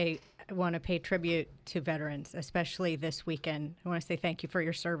 I want to pay tribute to veterans, especially this weekend. I want to say thank you for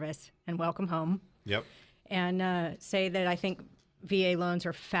your service and welcome home. Yep. And say that I think VA loans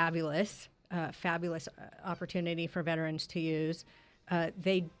are fabulous, fabulous opportunity for veterans to use.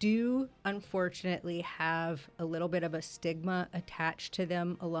 They do, unfortunately, have a little bit of a stigma attached to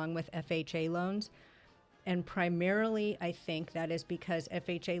them along with FHA loans. And primarily, I think that is because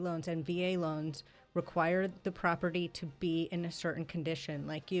FHA loans and VA loans require the property to be in a certain condition.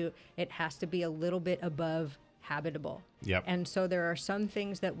 It has to be a little bit above habitable. Yep. And so there are some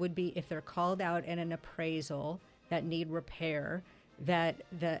things that would be, if they're called out in an appraisal that need repair, that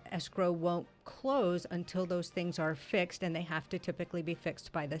the escrow won't close until those things are fixed, and they have to typically be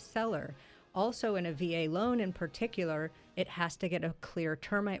fixed by the seller. Also, in a VA loan in particular, it has to get a clear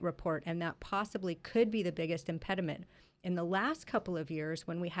termite report, and that possibly could be the biggest impediment. In the last couple of years,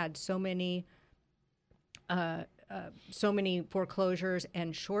 when we had so many foreclosures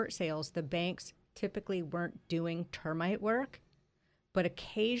and short sales, the banks typically weren't doing termite work, but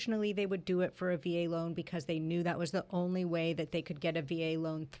occasionally they would do it for a VA loan because they knew that was the only way that they could get a VA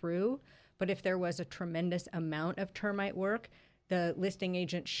loan through. But if there was a tremendous amount of termite work, the listing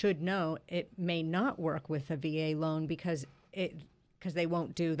agent should know it may not work with a VA loan because they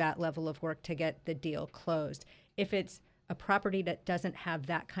won't do that level of work to get the deal closed. If it's a property that doesn't have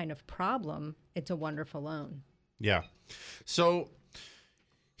that kind of problem, it's a wonderful loan. Yeah. So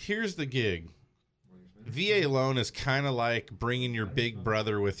here's the gig. VA loan is kind of like bringing your big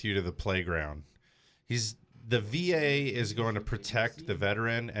brother with you to the playground. The VA is going to protect the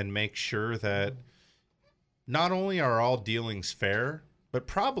veteran and make sure that not only are all dealings fair, but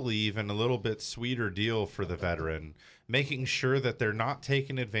probably even a little bit sweeter deal for the veteran, making sure that they're not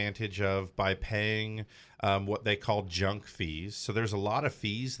taken advantage of by paying what they call junk fees. So there's a lot of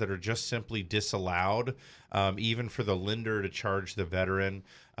fees that are just simply disallowed, even for the lender to charge the veteran.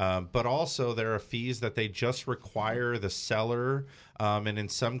 But also there are fees that they just require the seller and in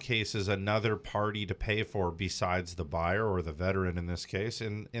some cases another party to pay for besides the buyer or the veteran in this case.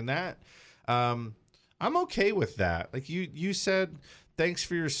 And in that, I'm okay with that. Like you said, thanks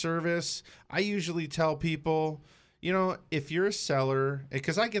for your service. I usually tell people, if you're a seller,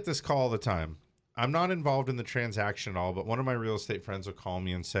 because I get this call all the time. I'm not involved in the transaction at all, but one of my real estate friends will call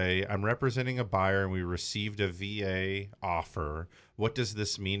me and say, I'm representing a buyer and we received a VA offer. What does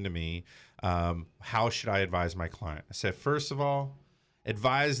this mean to me? How should I advise my client? I said, first of all,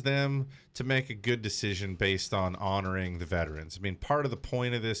 advise them to make a good decision based on honoring the veterans. I mean, part of the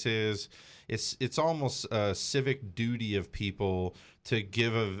point of this is it's almost a civic duty of people to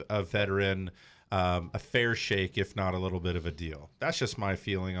give a veteran a fair shake, if not a little bit of a deal. That's just my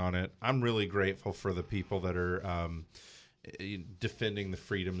feeling on it. I'm really grateful for the people that are defending the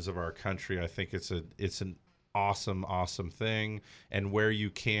freedoms of our country. I think it's an awesome thing, and where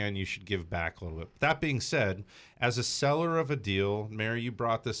you can, you should give back a little bit. That being said, as a seller of a deal, Mary, you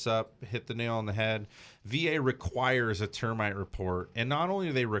brought this up, hit the nail on the head. VA requires a termite report, and not only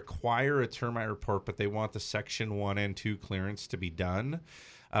do they require a termite report, but they want the Section 1 and 2 clearance to be done.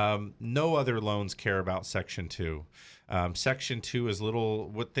 No other loans care about Section 2. Section 2 is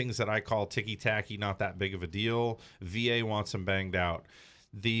things that I call ticky-tacky, not that big of a deal. VA wants them banged out.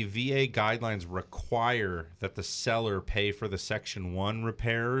 The VA guidelines require that the seller pay for the Section 1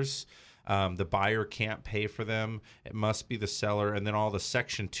 repairs. The buyer can't pay for them. It must be the seller. And then all the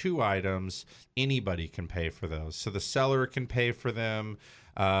Section 2 items, anybody can pay for those. So the seller can pay for them.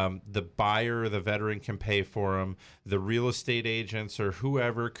 The buyer, the veteran can pay for them. The real estate agents or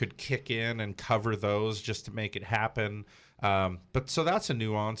whoever could kick in and cover those just to make it happen. But so that's a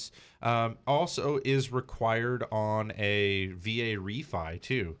nuance. Also is required on a VA refi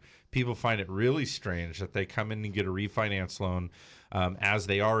too. People find it really strange that they come in and get a refinance loan as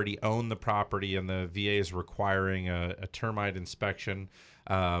they already own the property and the VA is requiring a termite inspection.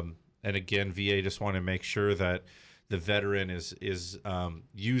 And again, VA just want to make sure that the veteran is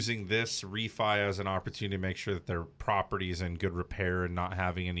using this refi as an opportunity to make sure that their property is in good repair and not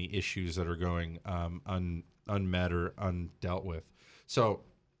having any issues that are going unmet or undealt with. So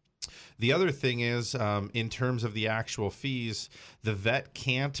the other thing is, in terms of the actual fees, the vet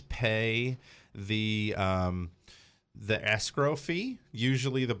can't pay the the escrow fee.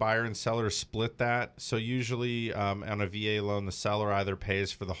 Usually the buyer and seller split that. So usually on a VA loan, the seller either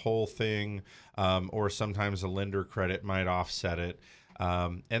pays for the whole thing or sometimes a lender credit might offset it.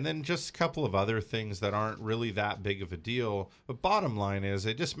 And then just a couple of other things that aren't really that big of a deal. But bottom line is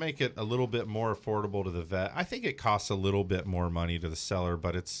they just make it a little bit more affordable to the vet. I think it costs a little bit more money to the seller,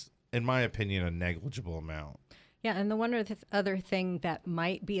 but it's, in my opinion, a negligible amount. Yeah, and the one other thing that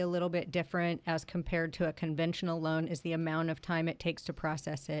might be a little bit different as compared to a conventional loan is the amount of time it takes to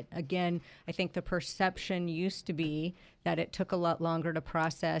process it. Again, I think the perception used to be that it took a lot longer to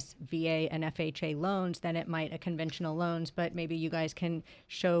process VA and FHA loans than it might a conventional loans, but maybe you guys can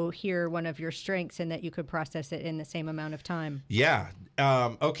show here one of your strengths in that you could process it in the same amount of time. Yeah.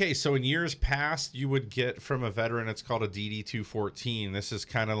 Okay, so in years past, you would get from a veteran, it's called a DD-214. This is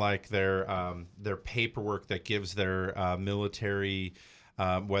kind of like their paperwork that gives their military,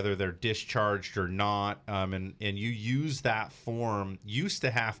 whether they're discharged or not, and you use that form. Used to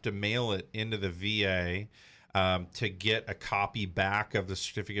have to mail it into the VA to get a copy back of the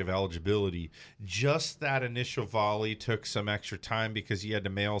certificate of eligibility. Just that initial volley took some extra time because you had to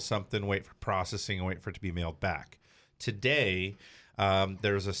mail something, wait for processing, and wait for it to be mailed back. Today,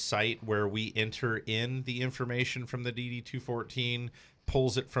 there's a site where we enter in the information from the DD-214,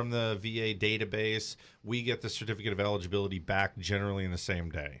 pulls it from the VA database. We get the certificate of eligibility back generally in the same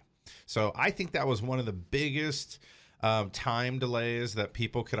day. So I think that was one of the biggest time delays that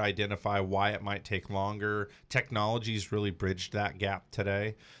people could identify why it might take longer. Technology's really bridged that gap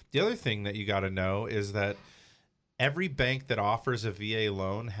today. The other thing that you got to know is that every bank that offers a VA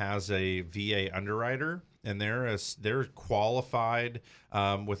loan has a VA underwriter, and they're qualified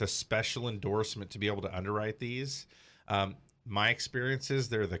with a special endorsement to be able to underwrite these. My experience is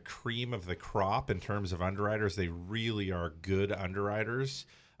they're the cream of the crop in terms of underwriters. They really are good underwriters.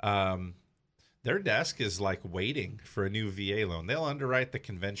 Their desk is like waiting for a new VA loan. They'll underwrite the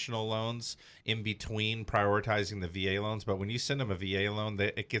conventional loans in between prioritizing the VA loans. But when you send them a VA loan,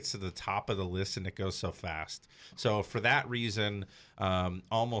 it gets to the top of the list and it goes so fast. So for that reason,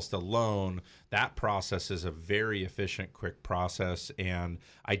 almost alone, that process is a very efficient, quick process. And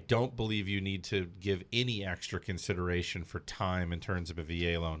I don't believe you need to give any extra consideration for time in terms of a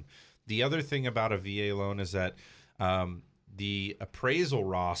VA loan. The other thing about a VA loan is that the appraisal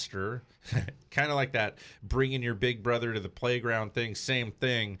roster, kind of like that bringing your big brother to the playground thing, same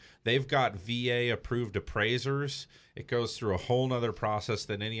thing. They've got VA approved appraisers. It goes through a whole nother process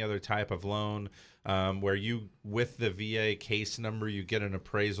than any other type of loan, where you, with the VA case number, you get an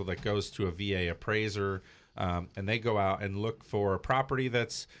appraisal that goes to a VA appraiser, and they go out and look for a property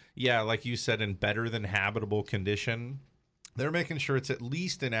that's, like you said, in better than habitable condition. They're making sure it's at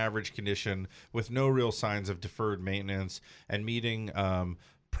least in average condition with no real signs of deferred maintenance and meeting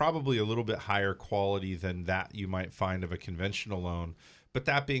probably a little bit higher quality than that you might find of a conventional loan. But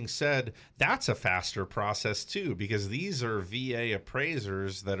that being said, that's a faster process too, because these are VA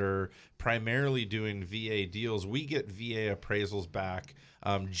appraisers that are primarily doing VA deals. We get VA appraisals back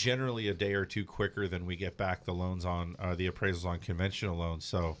generally a day or two quicker than we get back the loans on the appraisals on conventional loans.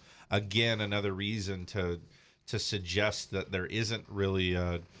 So again, another reason to suggest that there isn't really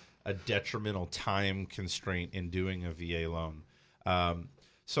a detrimental time constraint in doing a VA loan.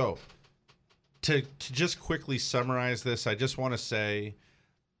 So to just quickly summarize this, I just want to say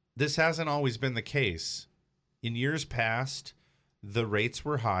this hasn't always been the case. In years past, the rates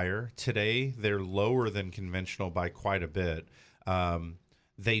were higher. Today, they're lower than conventional by quite a bit.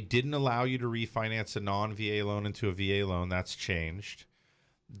 They didn't allow you to refinance a non-VA loan into a VA loan. That's changed.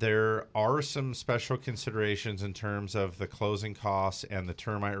 There are some special considerations in terms of the closing costs and the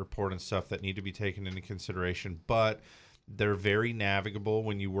termite report and stuff that need to be taken into consideration, but they're very navigable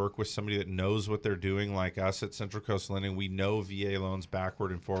when you work with somebody that knows what they're doing, like us at Central Coast Lending. We know VA loans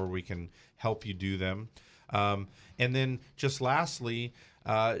backward and forward. We can help you do them. And then just lastly,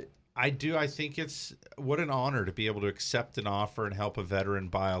 I think it's what an honor to be able to accept an offer and help a veteran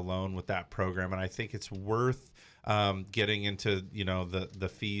buy a loan with that program. And I think it's worth getting into, the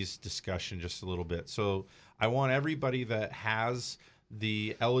fees discussion just a little bit. So I want everybody that has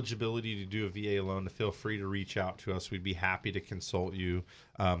the eligibility to do a VA loan to feel free to reach out to us. We'd be happy to consult you.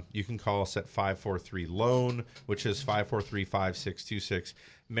 You can call us at 543-LOAN, which is 543-5626.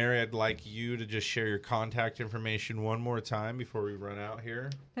 Mary, I'd like you to just share your contact information one more time before we run out here.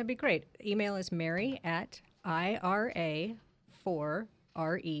 That'd be great. Email is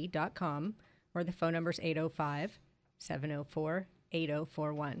mary@ira4re.com, or the phone number is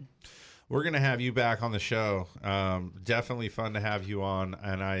 805-704-8041. We're going to have you back on the show. Definitely fun to have you on,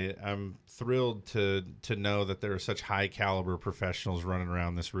 and I'm thrilled to know that there are such high caliber professionals running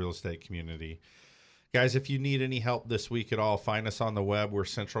around this real estate community. Guys, if you need any help this week at all, find us on the web. We're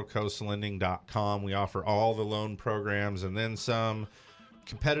centralcoastlending.com. We offer all the loan programs and then some,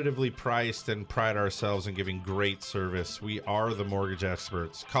 competitively priced, and pride ourselves in giving great service. We are the mortgage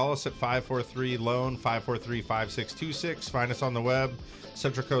experts. Call us at 543-LOAN, 543-5626. Find us on the web,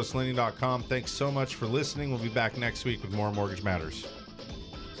 centralcoastlending.com. Thanks so much for listening. We'll be back next week with more Mortgage Matters.